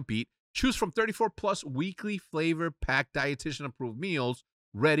missing a beat. Choose from 34-plus weekly flavor-packed, dietitian-approved meals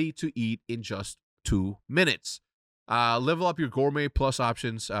ready to eat in just 2 minutes. Level up your gourmet plus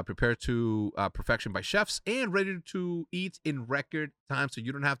options, prepared to perfection by chefs and ready to eat in record time, so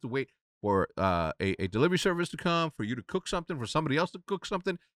you don't have to wait for a delivery service to come, for you to cook something, for somebody else to cook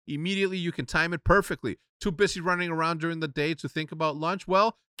something. Immediately, you can time it perfectly. Too busy running around during the day to think about lunch?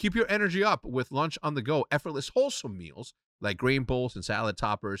 Well, keep your energy up with Lunch on the Go, effortless, wholesome meals like grain bowls and salad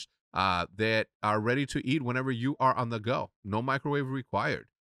toppers that are ready to eat whenever you are on the go. No microwave required.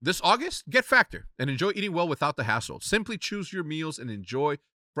 This August, get Factor and enjoy eating well without the hassle. Simply choose your meals and enjoy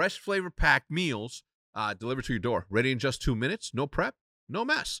fresh flavor-packed meals delivered to your door. Ready in just 2 minutes, no prep, No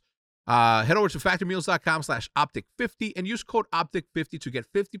mess. Head over to factormeals.com/optic50 and use code optic50 to get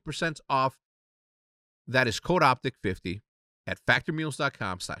 50% off. That is code optic50 at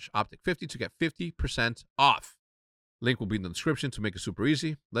factormeals.com/optic50 to get 50% off. Link will be in the description to make it super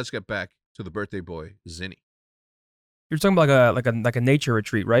easy. Let's get back to the birthday boy, Zinni. You're talking about like a nature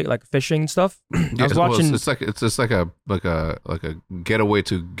retreat, right? Like fishing and stuff. I was watching. It's just like a getaway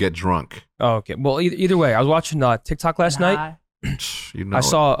to get drunk. Oh, okay. Well, either way, I was watching TikTok last night. You know, I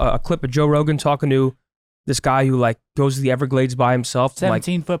saw a clip of Joe Rogan talking to this guy who like goes to the Everglades by himself.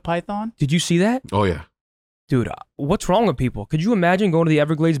 17-foot python. Did you see that? Oh yeah, dude. What's wrong with people? Could you imagine going to the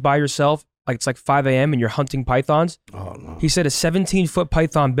Everglades by yourself? Like it's like 5 a.m. and you're hunting pythons. Oh no. He said a 17-foot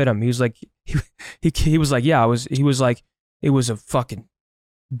python bit him. He was like, he was like, yeah, he was like, it was a fucking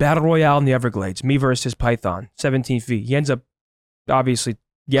battle royale in the Everglades. Me versus his python, 17 feet. He ends up obviously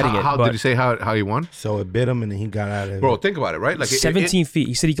getting it. How did he say how he won? So it bit him and then he got out of it. Bro, think about it, right? Like 17 feet.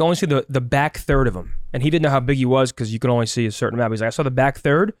 He said he could only see the back third of him, and he didn't know how big he was because you could only see a certain amount. He's like, I saw the back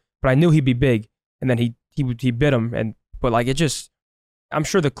third, but I knew he'd be big. And then he bit him, but like it just. I'm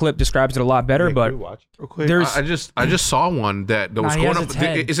sure the clip describes it a lot better, but there's. I just saw one that was going up.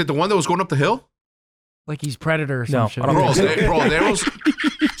 Is it the one that was going up the hill? Like he's Predator or some No, shit. I don't think Bro, there was.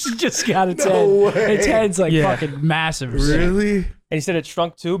 He just got its head. way. Its head's like Yeah. fucking massive. Really? And he said it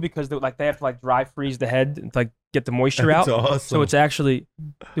shrunk too because they have to like dry freeze the head and like get the moisture That's out. awesome. So it's actually,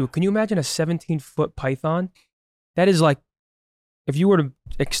 dude, can you imagine a 17-foot python? That is like, if you were to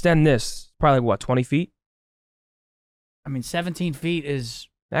extend this, probably what, 20 feet? I mean, 17 feet is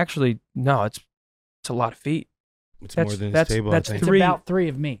Actually, no, it's a lot of feet. It's that's- more than that's- his table. that's I think. it's Three- about 3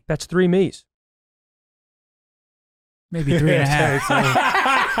 of me. That's 3 me's. Maybe 3.5.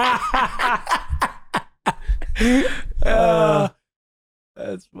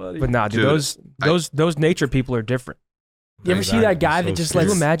 That's funny. But nah, dude, those nature people are different. You ever see that guy that just Can you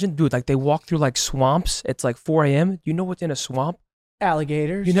lets imagine, dude? Like they walk through like swamps. It's like 4 a.m. You know what's in a swamp?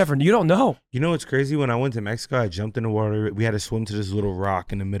 alligators? You don't know. You know what's crazy? When I went to Mexico, I jumped in the water. We had to swim to this little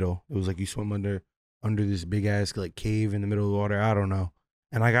rock in the middle. It was like you swim under this big ass like cave in the middle of the water. I don't know.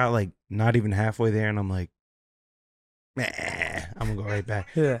 And I got like not even halfway there, and I'm like, nah, I'm gonna go right back.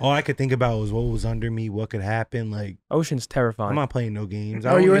 Yeah. All I could think about was what was under me, what could happen. Like Ocean's terrifying. I'm not playing no games. Oh,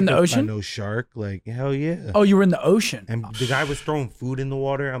 I don't you were in get the bit by ocean? No shark. Like hell yeah. Oh, you were in the ocean. And the guy was throwing food in the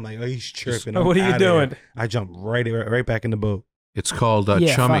water. I'm like, oh, he's tripping. What are you I'm outta doing? here. I jumped right back in the boat. It's called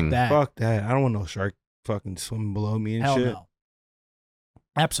Yeah, chumming. fuck that. Fuck that. I don't want no shark fucking swimming below me and Hell shit. no.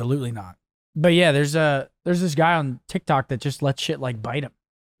 Absolutely not. But yeah, there's this guy on TikTok that just lets shit like bite him.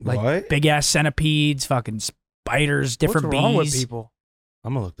 Like What? big ass centipedes, fucking spiders, different What's bees. wrong with people?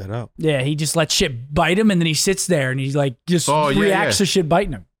 I'm gonna look that up. Yeah, he just lets shit bite him, and then he sits there and he like just Oh, yeah, reacts yeah. to shit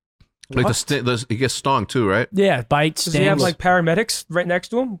biting him. Like he gets stung too, right? Yeah, bites. Does he have stings. like paramedics right next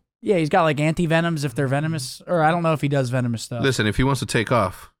to him? Yeah, he's got like anti venoms if they're venomous, or I don't know if he does venomous stuff. Listen, if he wants to take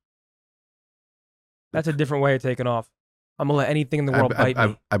off, That's a different way of taking off. I'm gonna let anything in the world bite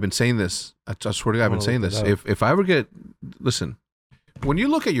me. I've been saying this. I swear to God, I've I'm been gonna saying look this. it up. If I ever get, listen, when you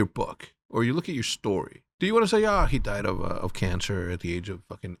look at your book or you look at your story, do you want to say, he died of cancer at the age of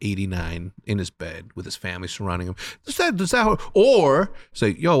fucking 89 in his bed with his family surrounding him? Does that, or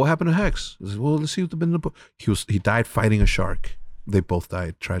say, what happened to Hex? Well, let's see what's been in the book. He died fighting a shark. They both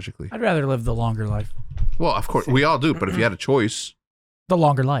died tragically. I'd rather live the longer life. Well, of course, we all do. But if you had a choice, The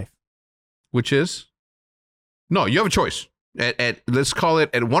longer life. which is, no, you have a choice. At let's call it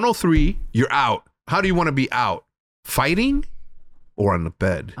at 103, you're out. How do you want to be out? Fighting or on the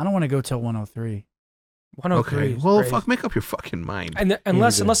bed? I don't want to go till 103. 103. Okay. is Well, crazy. fuck, make up your fucking mind. And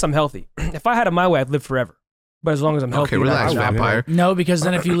unless I'm healthy. If I had it my way, I'd live forever. But as long as I'm healthy, Okay, relax, I would. vampire. No, because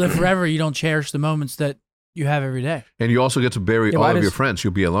then if you live forever, you don't cherish the moments that you have every day. And you also get to bury Yeah, all why of does- your friends.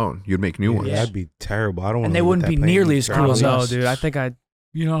 You'll be alone. You'd make new ones. Yeah, that'd be terrible. I don't want. And they wouldn't be nearly as I cool don't as know, us. dude. I think I'd.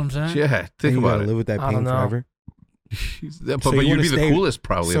 You know what I'm saying? Yeah, think you about gotta it. live with that I pain don't know. forever. But, So but you you'd wanna be the stay- coolest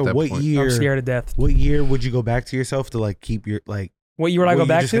probably So at that what point. year? I'm scared to death. What year would you go back to yourself to like keep your like? What year would I go you're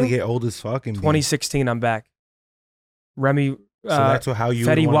back just gonna to? get old as fuck and be- 2016. I'm back. Remy. So that's how you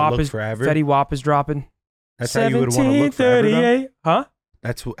would Fetty want Wap to look is forever. Fetty Wap is dropping. That's how you would want to look forever. Though? 1738. Huh?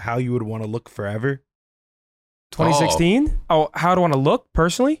 That's how you would want to look forever. 2016. Oh, how do I want to look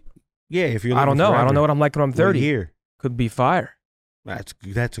personally? Yeah, if you're. I don't living know. I don't forever. know what I'm like when I'm 30. What year? Could be fire,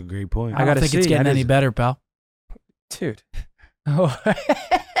 That's a great point. I I don't gotta think it's see. getting That any is- better, pal. dude. Oh. I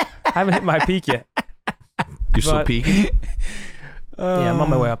haven't hit my peak yet. You're still but- peaking? Yeah, I'm on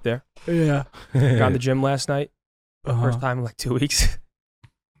my way up there. Yeah. Got in the gym last night. Uh-huh. First time in like 2 weeks.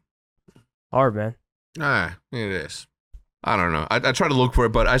 Hard, man. It is. I don't know. I tried to look for it,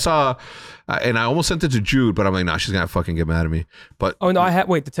 but I saw, and I almost sent it to Jude, but I'm like, nah, she's gonna fucking get mad at me. But Oh no, I had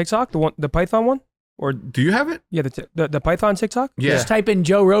the TikTok, the Python one, or do you have it? yeah, the Python TikTok. Yeah. Just type in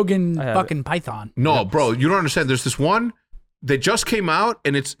Joe Rogan I have fucking Python. No, bro, you don't understand. There's this one that just came out,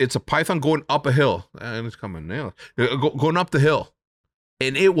 and it's a python going up a hill, and it's coming now, going up the hill,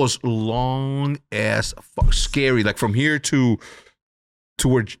 and it was long as fuck, scary, like from here to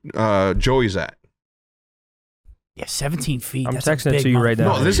where Joey's at. Yeah, 17 feet. I'm that's a texting it big to you right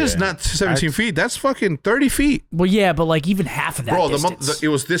now. No, this is Yeah. not 17 feet. That's fucking 30 feet, Well, yeah, but like even half of that bro. distance. It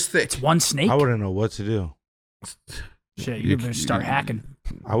was this thick. It's one snake. I wouldn't know what to do. Shit, you better start hacking.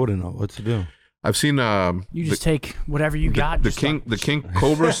 I wouldn't know what to do. I've seen You just take whatever you got. the just king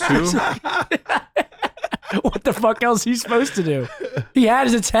cobras too. what the fuck else he's supposed to do? He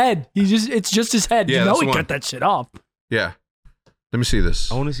has its head. It's just his head. Yeah, you know that's he the one. cut that shit off. Yeah, let me see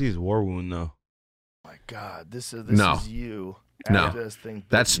this. I want to see his war wound though. My God, this is No. you. No. After this thing bit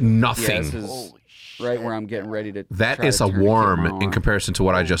That's you. nothing. Yeah, this is Holy shit. right where I'm getting ready to. That try is to a tourniquet my worm in arm. comparison to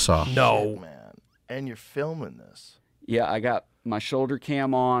what I just saw. No. Shit, man. And you're filming this. Yeah, I got my shoulder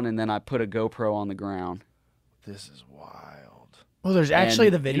cam on, and then I put a GoPro on the ground. This is wild. Well, there's actually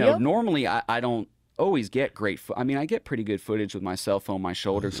And, the video. You know, normally, I don't always get great. I mean, I get pretty good footage with my cell phone, my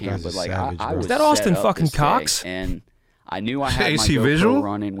shoulder This cam, guy's but a like savage, I bro. was Is that set Austin up fucking this day, Cox? and I knew I had my AC GoPro visual?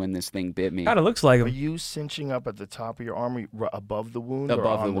 running when this thing bit me. Kind of looks like Are him. you cinching up at the top of your arm, above the wound? or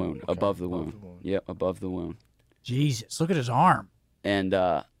Above on the wound. okay, Above the wound. Yep, above the wound. Jesus, look at his arm. And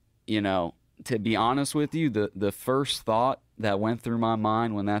you know, to be honest with you, the first thought that went through my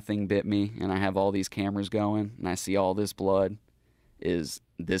mind when that thing bit me, and I have all these cameras going, and I see all this blood, is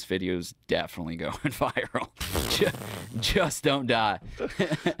this video's definitely going viral. just don't die.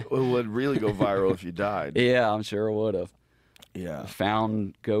 It would really go viral if you died. Yeah, I'm sure it would have. Yeah.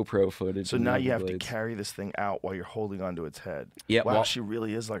 Found GoPro footage. So and now you have to blades. carry this thing out while you're holding onto its head. Yeah, Wow, while- she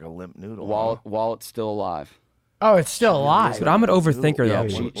really is like a limp noodle. while it's still alive. Oh, it's still alive. But I'm an overthinker Yeah,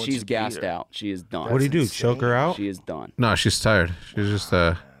 though. What's she's it gassed beat her? out. She is done. What do you do? That's Choke her insane. out? She is done. No, she's tired. She's just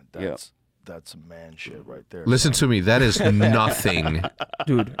That's some man shit right there. Listen to me. That is nothing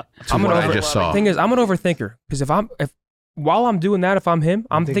Dude, to I'm what an I over. just saw. Thing is, I'm an overthinker because while I'm doing that, if I'm him,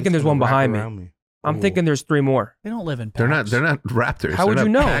 I'm thinking there's one behind me. I'm thinking there's three more. They don't live in. They're not. packs. They're not raptors. How They're would you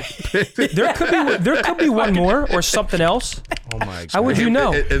not know? pack- There could be one more or something else. Oh my god. How would you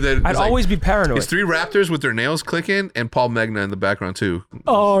know? And then I'd it's like- always be paranoid. It's three raptors with their nails clicking, and Paul Megna in the background too.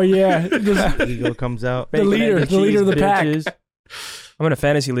 Oh yeah, the Ego comes out? the leader of the pack. Bitches. I'm in a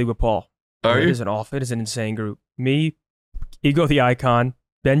fantasy league with Paul. Are It you? is it is an insane group. Me, Ego the Icon,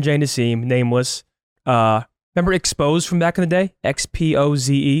 Ben J. Nassim, Nameless. Remember Exposed from back in the day?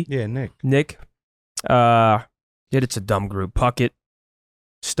 XPOZE. Yeah, Nick. Nick. It's a dumb group. Puckett.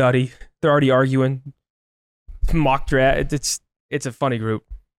 Study. They're already arguing. Mock draft. It's a funny group.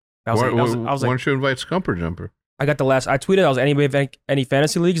 I was Why like, don't you invite Scumper Jumper? I got the last. I tweeted I was any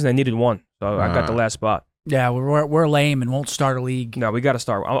fantasy leagues and I needed one, so I got the last spot. Yeah, we're lame and won't start a league. No, we got to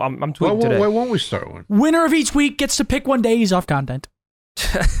start. I'm tweeting today. Why won't we start one? Winner of each week gets to pick one day he's off content.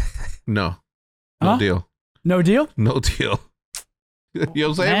 No. No Huh? deal. No deal? No deal. You know what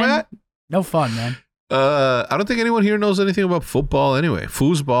I'm saying, Man. Matt? No fun, man. I don't think anyone here knows anything about football anyway.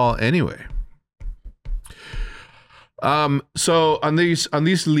 Foosball anyway. So on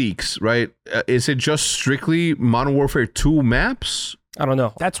these leaks, right? Is it just strictly Modern Warfare 2 maps? I don't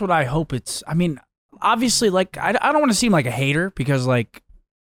know. That's what I hope it's. I mean, obviously, like, I don't want to seem like a hater because, like,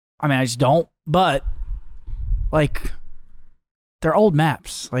 I mean, I just don't. But, like, they're old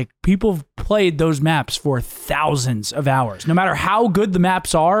maps. Like, people have played those maps for thousands of hours. No matter how good the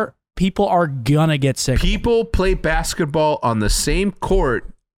maps are, people are gonna get sick. of them. People play basketball on the same court.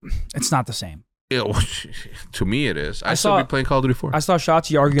 It's not the same. To me, it is. I I still saw- be playing Call of Duty 4. I saw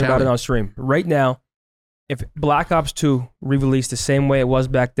Shotzi arguing about it Talent. on stream. Right now, if Black Ops 2 re-released the same way it was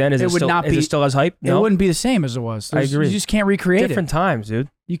back then, is It it, would still, not is be- it still as hype? It wouldn't be the same as it was. I agree. You just can't recreate Different it. times, dude.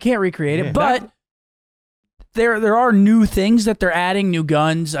 You can't recreate Yeah. it. But there are new things that they're adding, new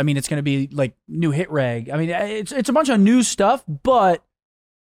guns. I mean, it's going to be like new hit reg. I mean, it's a bunch of new stuff, but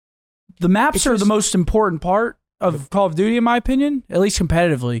the maps It's are just- the most important part of Call of Duty, in my opinion, at least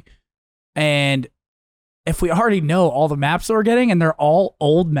competitively. And if we already know all the maps that we're getting and they're all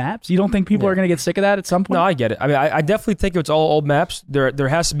old maps, you don't think people Yeah. are going to get sick of that at some point? No, I get it. I mean, I definitely think it's all old maps. There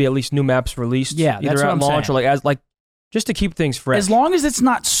has to be at least new maps released. Yeah, either that's at what I'm launch saying. or just to keep things fresh. As long as it's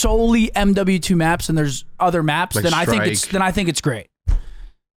not solely MW2 maps and there's other maps, Like then I think it's great.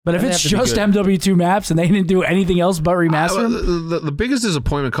 But if Then they it's have to be just good. MW2 maps and they didn't do anything else but remaster them, The biggest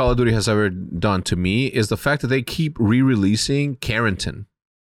disappointment Call of Duty has ever done to me is the fact that they keep re-releasing Carrington,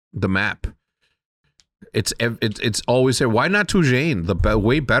 the map. It's always there. Why not Tujain? The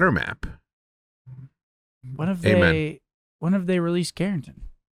way better map. When have Amen. they released Carrington?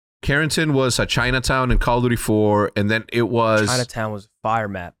 Carrington was a Chinatown in Call of Duty 4, and then it was Chinatown was a fire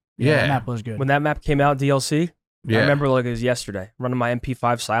map. Yeah, that map was good. When that map came out, DLC, I yeah. remember like it was yesterday. Running my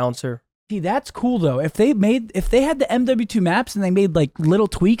MP5 silencer. See, that's cool though. If they had the MW2 maps and they made like little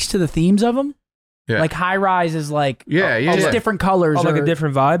tweaks to the themes of them, Yeah. like high rise is like just different colors, Oh, like a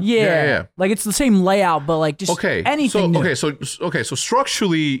different vibe. Yeah, like it's the same layout, but like just anything. New. So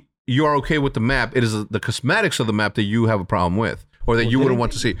structurally, you are okay with the map. It is the cosmetics of the map that you have a problem with, or that you wouldn't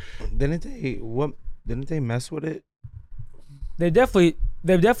want to see. Didn't they mess with it? They've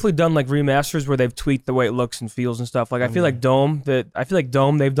definitely done like remasters where they've tweaked the way it looks and feels and stuff. Like I feel like Dome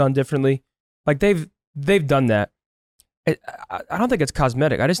they've done differently. Like they've done that. I don't think it's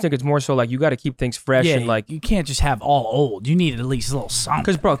cosmetic. I just think it's more so like you got to keep things fresh and like you can't just have all old. You need at least a little something.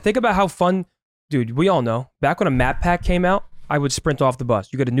 Because bro, think about how fun, dude. We all know back when a map pack came out, I would sprint off the bus.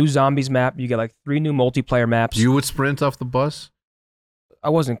 You get a new zombies map. You get like 3 new multiplayer maps. You would sprint off the bus? I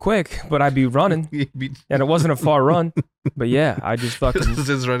wasn't quick, but I'd be running, and it wasn't a far run. But yeah, I just fucking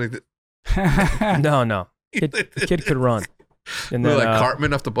running. No, kid could run. And We're then like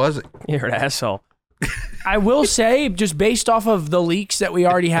Cartman off the bus. you're an asshole. I will say, just based off of the leaks that we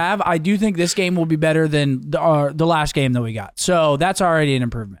already have, I do think this game will be better than the last game that we got. So that's already an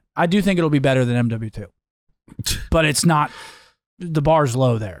improvement. I do think it'll be better than MW2, but it's not. The bar's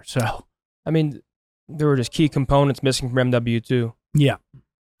low there. So I mean, there were just key components missing from MW2. Yeah.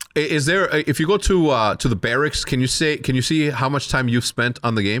 Is there? If you go to the barracks, can you see how much time you've spent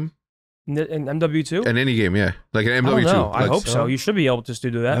on the game? In MW2? In any game, yeah, like in MW2. I don't know. Like, I hope so. You should be able to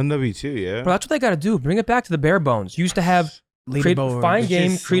do that. MW2, yeah. But that's what they got to do. Bring it back to the bare bones. You used to have Leaderboard. fine There's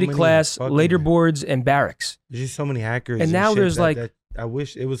game, just so created many class, fucking- leaderboards, and barracks. There's just so many hackers. And now shit there's, like- that I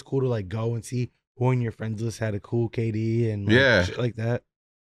wish it was cool to like go and see who on your friends list had a cool KD and Yeah. shit like that.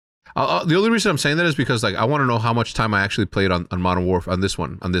 the only reason I'm saying that is because like I want to know how much time I actually played on Modern Warfare on this You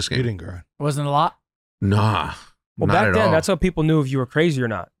game. didn't grind. Wasn't a lot. Nah, Well, not back at then, all. that's how people knew if you were crazy or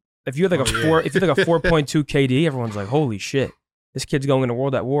not. If you had like if you had like a 4.2 KD, everyone's like, "Holy shit, this kid's going into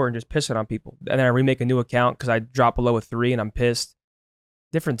World at War and just pissing on people." And then I remake a new account because I drop below a 3 and I'm pissed.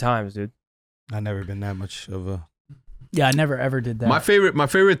 Different times, dude. I've never been that much of a. Yeah, I never ever did that. My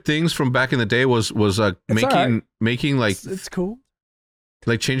favorite things from back in the day was making like it's cool.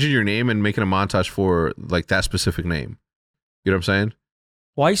 like changing your name and making a montage for like that specific name. You know what I'm saying?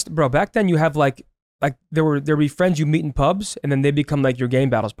 Well, bro, back then you have like there'd be friends you meet in pubs and then they become like your game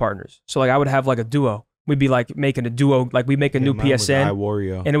battles partners. So like I would have like a duo. We'd be like making a duo, like we make a new PSN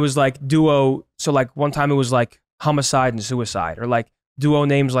Wario. and it was like duo. So like one time it was like homicide and suicide or like duo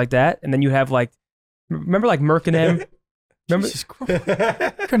names like that. And then you have like, remember like Merc and M? Remember? Jesus Christ.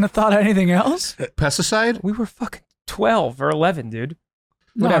 Couldn't have thought of anything else. Pesticide? We were fucking 12 or 11, dude.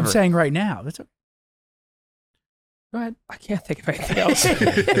 No, Whatever. I'm saying right now. That's okay. Go ahead. I can't think of anything else.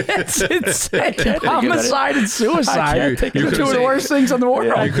 It's insane. Homicide and I suicide. can't think of You're it. two of the worst things on the world.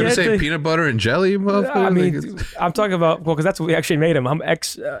 Yeah, You could have can't said think- peanut butter and jelly, motherfucker. I mean, Like, it's- I'm talking about, well, because that's what we actually made him. I'm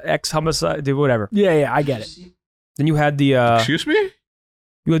ex homicide, dude, whatever. Yeah, I get it. Then you had the excuse me?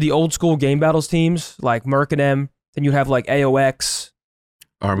 you had the old school game battles teams like Merc and M. Then you'd have like AOX,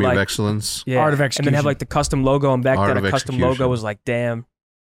 Army of like- Excellence. yeah, Art of and then Execution. have like the custom logo. And back Art then, of a custom Execution. logo was like, damn.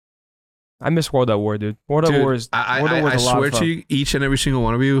 I miss World at War, dude. World at Dude, War is. I World at War is a lot swear of fun. to you, each and every single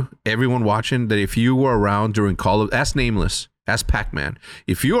one of you, everyone watching, that if you were around during Call of, ask Nameless, ask Pac-Man.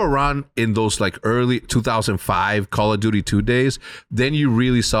 If you were around in those like early 2005 Call of Duty 2 days, then you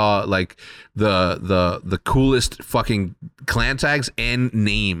really saw like the coolest fucking clan tags and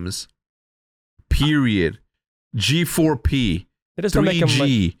names. Period. G4P, They just don't make them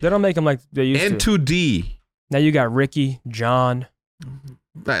 3G, like, they don't make them like they used to. N2D. Now you got Ricky, John.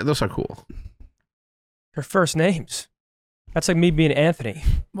 Those are cool. Her first names. That's like me being Anthony.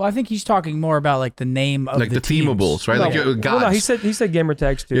 Well, I think he's talking more about like the name of Like the teams. teamables, right? Like Well, Gods. no, he said gamer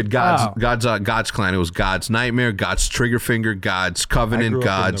tags too. You had Oh. God's clan. It was God's Nightmare, God's Triggerfinger, God's I Covenant, grew up in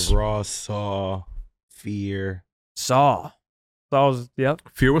God's the Raw, Saw, Fear. Saw. Saw was, yep.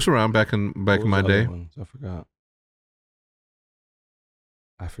 Fear was around back in What was my the day. other ones? I forgot.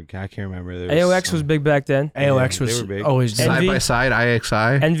 I can't remember. There AOX was some- big back then. AOX Yeah, was they were big. always And- Side Envy? by side,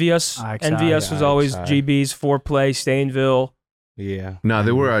 IXI. Envious. IXI, Envious was yeah, always IXI. GB's, Foreplay, Stainville. Yeah. No,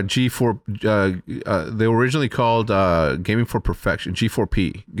 they were G4. They were originally called Gaming for Perfection,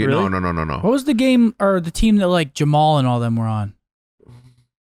 G4P. Really? No. What was the game or the team that like Jamal and all them were on?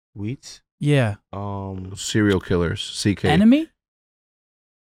 Wheats. Yeah. Serial Killers, CK. Enemy?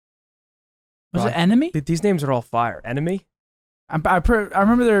 Was Right. it Enemy? These names are all fire. Enemy? I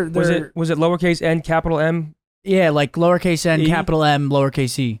remember their Was it lowercase n, capital M? yeah, like lowercase n, E? capital M,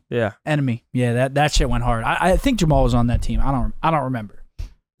 lowercase e. Yeah. Enemy. Yeah, that shit went hard. I think Jamal was on that team. I don't remember.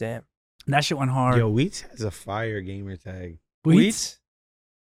 Damn. That shit went hard. Yo, Wheats has a fire gamer tag. Wheats?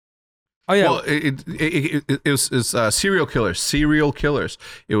 Oh yeah. Well, it was serial killers. Serial killers.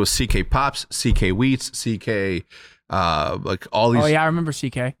 It was CK Pops, CK Wheats, CK, like all these. Oh yeah, I remember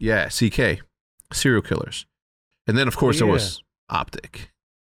CK. Yeah, CK. Serial killers. And then, of course, there was Optic.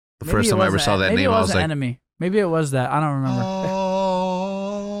 The Maybe first it time I was ever saw that maybe name, it I was was the like, enemy. Maybe it was that. I don't remember.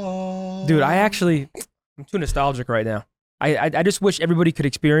 Dude, I'm too nostalgic right now. I just wish everybody could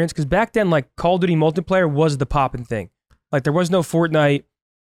experience, because back then, like, Call of Duty multiplayer was the poppin' thing. Like, there was no Fortnite.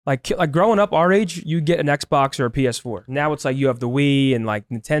 Like growing up our age, you get an Xbox or a PS4. Now it's like you have the Wii and like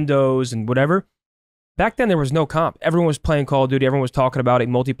Nintendos and whatever. Back then there was no comp. Everyone was playing Call of Duty. Everyone was talking about it.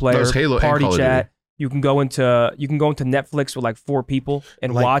 Multiplayer, That was Halo and party Call of chat. Duty. You can go into Netflix with like 4 people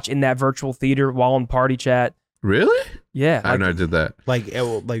and Like- watch in that virtual theater while in party chat. really? Yeah, I like, never did that. Like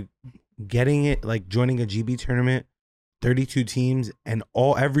getting it, like joining a GB tournament, 32 teams, and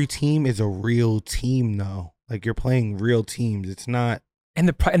every team is a real team though. Like you're playing real teams. It's not. and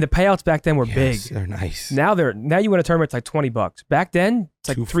the payouts back then were Yes, big. they're nice. Now you win a tournament, it's like $20. Back then it's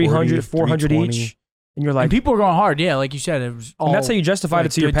like 240, 300, 400 320. each, and you're like, And people were going hard. Yeah, like you said, it was all. and that's how you justified like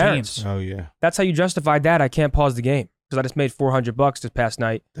it to your good parents. teams. Oh yeah. That's how you justified that. I can't pause the game because I just made $400 this past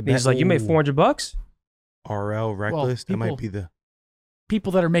night. The And he's bet- like, you made Ooh. $400? RL Reckless. that people- might be the.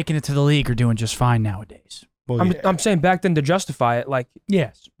 People that are making it to the league are doing just fine nowadays. Well, I'm, yeah. I'm saying back then to justify it, like,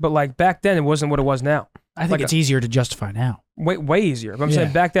 Yes, but like back then it wasn't what it was now. I think Like it's easier to justify now. Way easier. But I'm Yeah.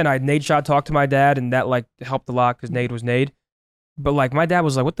 saying back then I had Nade Shot talk to my dad, and that like helped a lot because Nade was Nade. But like my dad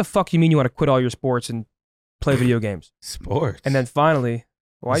was like, "What the fuck you mean you want to quit all your sports and play video games?" Sports. And then finally,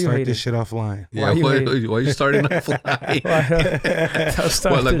 why Let's you start hating? this shit offline. Yeah, you why hate- are you starting off like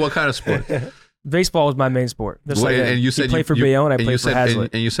what kind of sport? Baseball was my main sport. Just What- like and you said played for Bayonne, I and you played for said-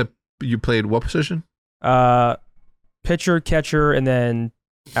 Hazlitt. and you said you played what position? Pitcher, catcher, and then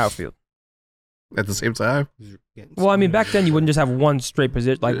outfield. At the same time? Well, I mean, back then you wouldn't just have one straight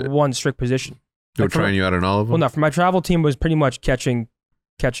position, like Yeah. one strict position. They were Like, for- trying you out on all of them? Well, no, for my travel team was pretty much catching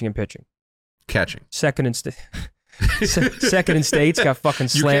and pitching. Catching. Second in second in states, got fucking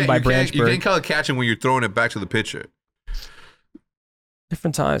slammed by You can't Branchburg. call it catching when you're throwing it back to the pitcher.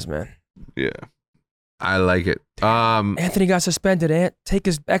 Different times, man. Yeah. I like it. Anthony got suspended. Take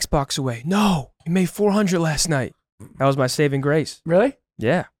his Xbox away. No, he made 400 last night. That was my saving grace. Really?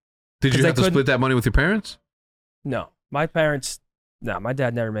 Yeah. Did 'Cause you they have to couldn't- split that money with your parents? No, my parents. No, my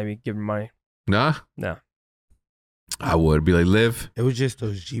dad never made me give him money. Nah? No. I would be like, live. It was just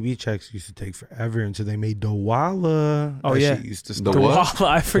those GB checks used to take forever until they made Dawala. Oh, That yeah. shit used to The stop. what? Dawala.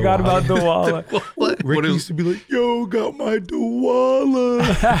 I forgot about Dawala. What? Ricky What is- used to be like, "Yo, got my Dawala."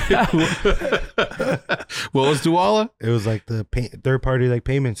 What was Duala? It was like the third party like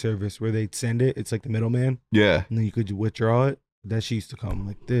payment service where they'd send it. It's like the middleman, Yeah. and then you could withdraw it. That shit used to come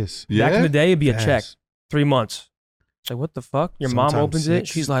like this. Yeah. Back in the day, it'd be a Fast. check. 3 months. It's like, what the fuck? Your mom Sometimes opens it. 6.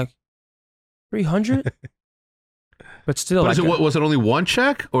 She's like, 300? But still, But like, was it only one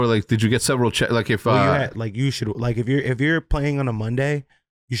check, or like did you get several checks? Like if Well, you had like you should like if you're playing on a Monday,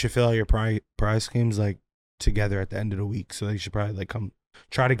 you should fill out your prize schemes like together at the end of the week. So you should probably like come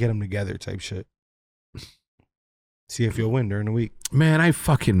try to get them together type shit. See if you'll win during the week. man, I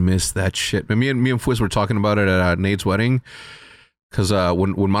fucking miss that shit. Me and Fwiz were talking about it at Nate's wedding. Because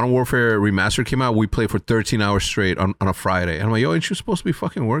when Modern Warfare Remastered came out, we played for 13 hours straight on a Friday. And I'm like, yo, ain't you supposed to be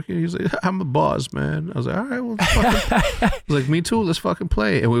fucking working? He's like, I'm the boss, man. I was like, all right, well, fucking. I was like, me too, let's fucking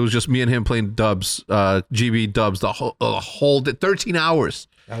play. And it was just me and him playing dubs, GB dubs, the whole 13 hours.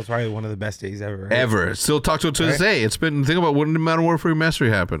 That was probably one of the best days ever. Right? Ever. Still talk to him to this Right. day. It's been, think about when did Modern Warfare Remastered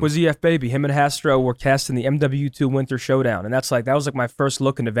happen? was EF Baby. Him and Hastro were cast in the MW2 Winter Showdown. And that was like my first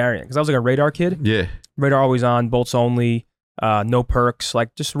look into variant. Because I was like a radar kid. Yeah. Radar always on, bolts only, no perks,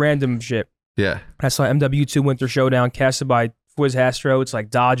 like just random shit. Yeah. I saw MW2 Winter Showdown casted by Fwiz Hastro. It's like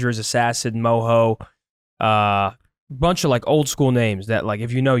Dodgers, Assassin, Moho, bunch of like old school names that like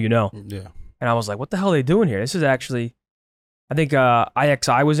if you know, you know. Yeah. And I was like, what the hell are they doing here? This is actually, I think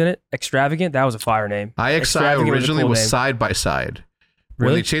IXI was in it. Extravagant, that was a fire name. IXI Extravagant originally a cool was name. side by side. When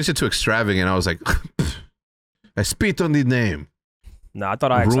Really? they changed it to Extravagant, I was like, I spit on the name. No, I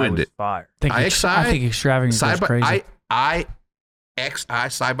thought IXI Ruined was it. fire. I think extravagant Side is by crazy.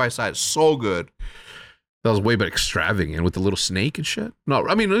 IXI side by side, so good. That was way better. Extravagant with the little snake and shit. No,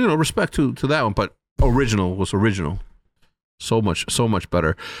 I mean, you know, respect to that one, but original was original. So much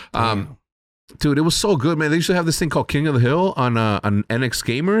better. Dude, it was so good, man. They used to have this thing called King of the Hill on NX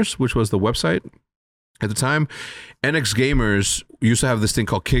Gamers, which was the website. At the time, NX Gamers used to have this thing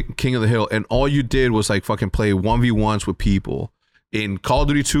called King of the Hill, and all you did was like fucking play 1v1s with people in Call of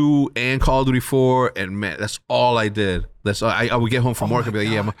Duty 2 and Call of Duty 4, and man, that's all I did. That's I would get home from work and be like,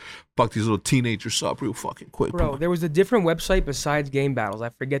 yeah, I'm gonna fuck these little teenagers up real fucking quick. Bro, there was a different website besides Game Battles. I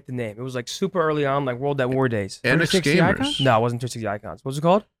forget the name. It was like super early on, like World at War days. NX Gamers. Icons? No, it wasn't 360 Icons. What's it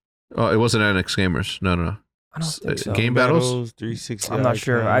called? Oh, it wasn't NX Gamers. No. I don't think so. Game Battles? 360. I'm not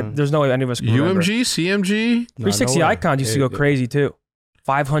sure. There's no way any of us can remember. UMG, CMG. 360 Icons used to go crazy too.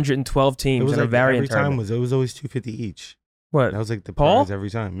 512 teams It was in a like variant every time tournament. it was always 250 each. What? That was like the Paul? prize every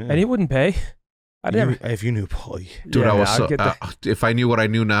time. Yeah. And he wouldn't pay. I never. If you knew Paul, Dude, Yeah, I was I'd so, get if I knew what I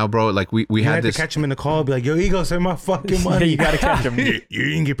knew now, bro, like we you had had this. to catch him in the call, be like, "Yo, Ego, send my fucking money." Yeah, you gotta catch him. you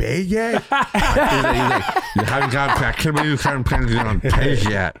didn't get paid yet. He's like, you haven't got paid. I can't believe you haven't paid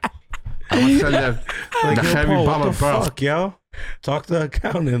yet. I'm gonna send Like, the yo, heavy Paul, bomber, what the bro. fuck, yo? Talk to the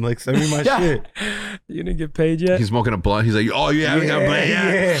accountant, like, send me my Yeah. shit. You didn't get paid yet? He's smoking a blunt. He's like, oh, you haven't got paid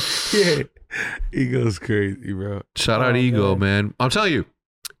yet. Yeah. Ego's crazy, bro. Shout out Oh, Ego, man. I'll tell you.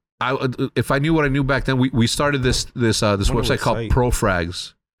 If I knew what I knew back then, we started this website called site.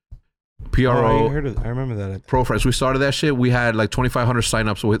 ProFrags. Oh, PRO. I remember that. ProFrags. We started that shit. We had like 2,500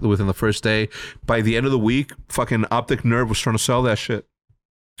 signups within the first day. By the end of the week, fucking Optic Nerve was trying to sell that shit.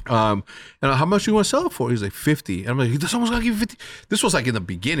 And how much do you want to sell it for? He's like 50. And I'm like, someone's gonna give you 50. This was like in the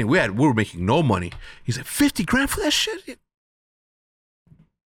beginning. We were making no money. He's like, 50 grand for that shit?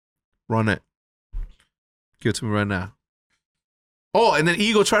 Run it. Give it to me right now. Oh, and then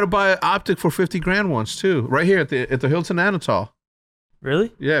Ego tried to buy an Optic for 50 grand once too, right here at the Hilton Anatol.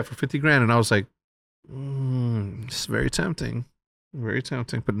 Really? Yeah, for 50 grand, and I was like, it's very tempting,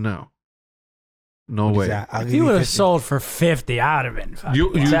 but no way. If you would have sold for 50, I'd have been.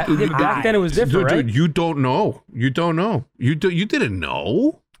 Back then it was different, right? Dude, you don't know. You didn't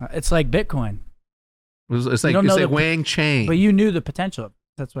know. It's like Bitcoin, It's like Wang Chang. but you knew the potential.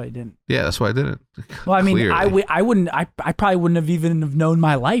 That's why you didn't. Yeah, that's why I didn't. Well, I mean, Clearly. I wouldn't. I probably wouldn't have even have known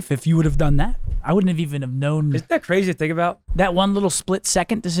my life if you would have done that. I wouldn't have even have known Isn't that crazy to think about? that one little split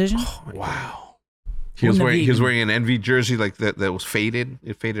second decision. Wow. He was Wouldn't have wearing an NV jersey like that was faded.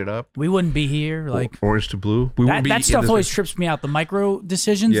 It faded up. We wouldn't be here. Like Orange to blue. We wouldn't be that in stuff this- always trips me out. The micro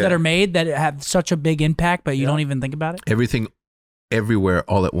decisions Yeah. that are made that have such a big impact, but you don't even think about it. Everything, everywhere,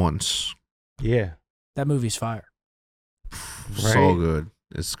 all at once. Yeah. That movie's fire. So Right. good.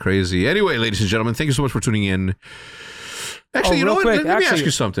 It's crazy. Anyway, ladies and gentlemen, thank you so much for tuning in. Actually, you know real what? quick, Let me ask actually-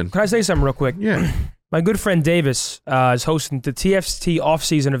 you something. Can I say something real quick? Yeah. My good friend Davis is hosting the TFT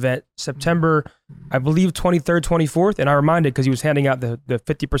off-season event September, I believe 23rd, 24th, and I reminded because he was handing out the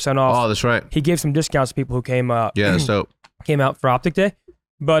 50% off. Oh, that's right. He gave some discounts to people who came Yeah, that's dope. came out for Optic Day.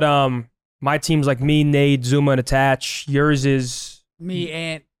 But my team's like me, Nate, Zuma, and Attach. Yours is Me,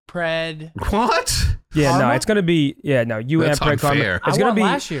 Ant, Pred. What? no, Karma? it's gonna be no you That's and Fred Karma. unfair. It's I gonna won be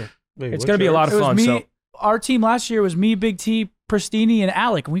last year. Wait, it's what's gonna be a lot yours? of It was fun. me. So Our team last year was me, Big T, Pristini, and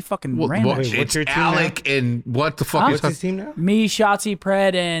Alec, and we fucking ran What? that Wait, shit. what's It's your team Alec and what the fuck Huh? is What's his team now? Me, Shotzi,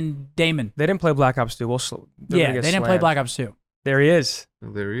 Pred, and Damon. they didn't play Black Ops 2. Yeah, they didn't play Black Ops 2. There he is.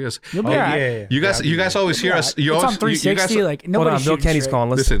 There he is. You'll be Oh, all right. yeah. You guys always hear us. You It's always, on 360. You guys, like Hold nobody on, Bill shooting Kenny's straight. calling.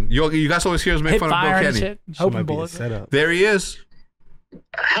 listen, you guys always hear us make Hit fun of fire Bill and Kenny. shit. She Open might be a bullets. setup. There he is.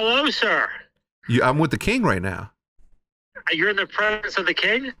 Hello, sir. I'm with the king right now. You're in the presence of the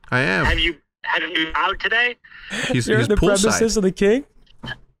king. I am. Have you out today? He's You're in the poolside. premises of the king.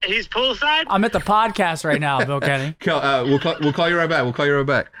 He's poolside. I'm at the podcast right now, Bill Kenny. We'll call you right back. We'll call you right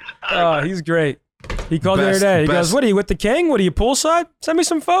back. Oh, he's great. He called me the other Best- day. He best- goes, "What are you with the king? What are you poolside? Send me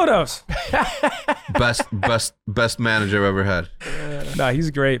some photos." Best manager I've ever had. No,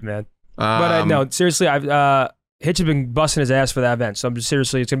 he's great, man. But no, seriously, Hitch has been busting his ass for that event. So I'm just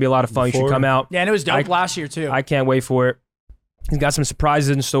seriously, it's gonna be a lot of fun. You should Before- come out. Yeah, and it was dope last year too. I can't wait for it. He's got some surprises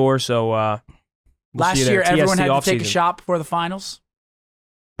in store. So we'll last see you there. year, everyone TSC had to take a off-season. shot before the finals.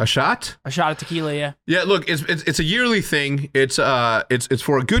 A shot? A shot of tequila, yeah. Yeah, look, it's a yearly thing. It's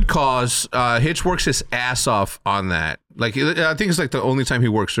for a good cause. Hitch works his ass off on that. Like I think it's like the only time he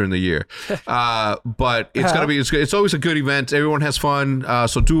works during the year. But it's gonna be it's always a good event. Everyone has fun.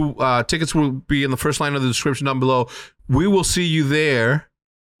 So tickets will be in the first line of the description down below. We will see you there,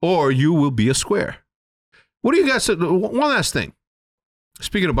 or you will be a square. What do you guys? One last thing.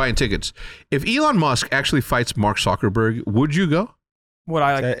 Speaking of buying tickets, if Elon Musk actually fights Mark Zuckerberg, would you go? What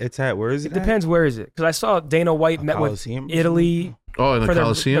I like. It's at where is It it? depends where is it, because I saw Dana White met with Coliseum? Italy Oh, in the for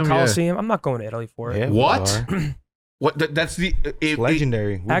Coliseum. the Coliseum. I'm not going to Italy for it. Yeah, What? we are. What? That's the It's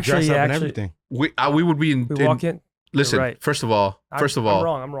legendary. We Actually, dress up yeah, and actually- everything. we would be in. We walk in. Listen, right. first of all, I'm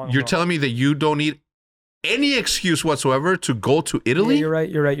wrong. I'm wrong. you're telling me that you don't eat any excuse whatsoever to go to Yeah, Italy, you're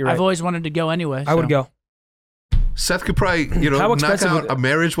right. I've always wanted to go anyway. I would so. go. Seth could probably, How knock expensive out would- a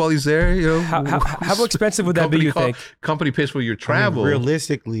marriage while he's there. How expensive would that be, you think? Company pays for your I mean, travel.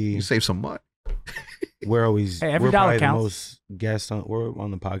 realistically, You save some money. we're always Hey, every we're dollar probably counts. the most guests on. We're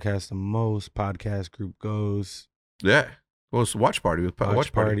on the podcast. The most podcast group goes. Yeah. Well, it's a watch party with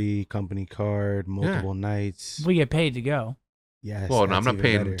Watch party, company card, multiple nights. We get paid to go. Yes. Well, no, that's I'm not even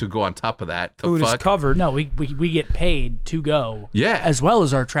paying better. to go on top of that. The Food is fuck? covered. No, we get paid to go. Yeah. As well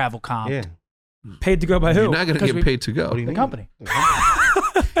as our travel comp. Yeah. Paid to go by who? You're not going to 'Cause get we- paid to go. What do you The mean? company. The company.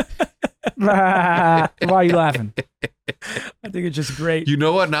 Why are you laughing? I think it's just great. You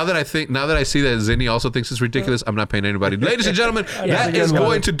know what? Now that I see that Zinni also thinks it's ridiculous, I'm not paying anybody. Ladies and gentlemen, that is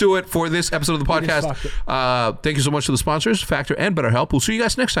going to do it for this episode of the podcast. Thank you so much to the sponsors, Factor and BetterHelp. We'll see you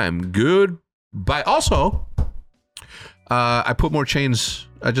guys next time. Goodbye. Also, I put more chains.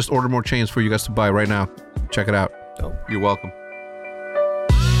 I just ordered more chains for you guys to buy right now. Check it out. You're welcome.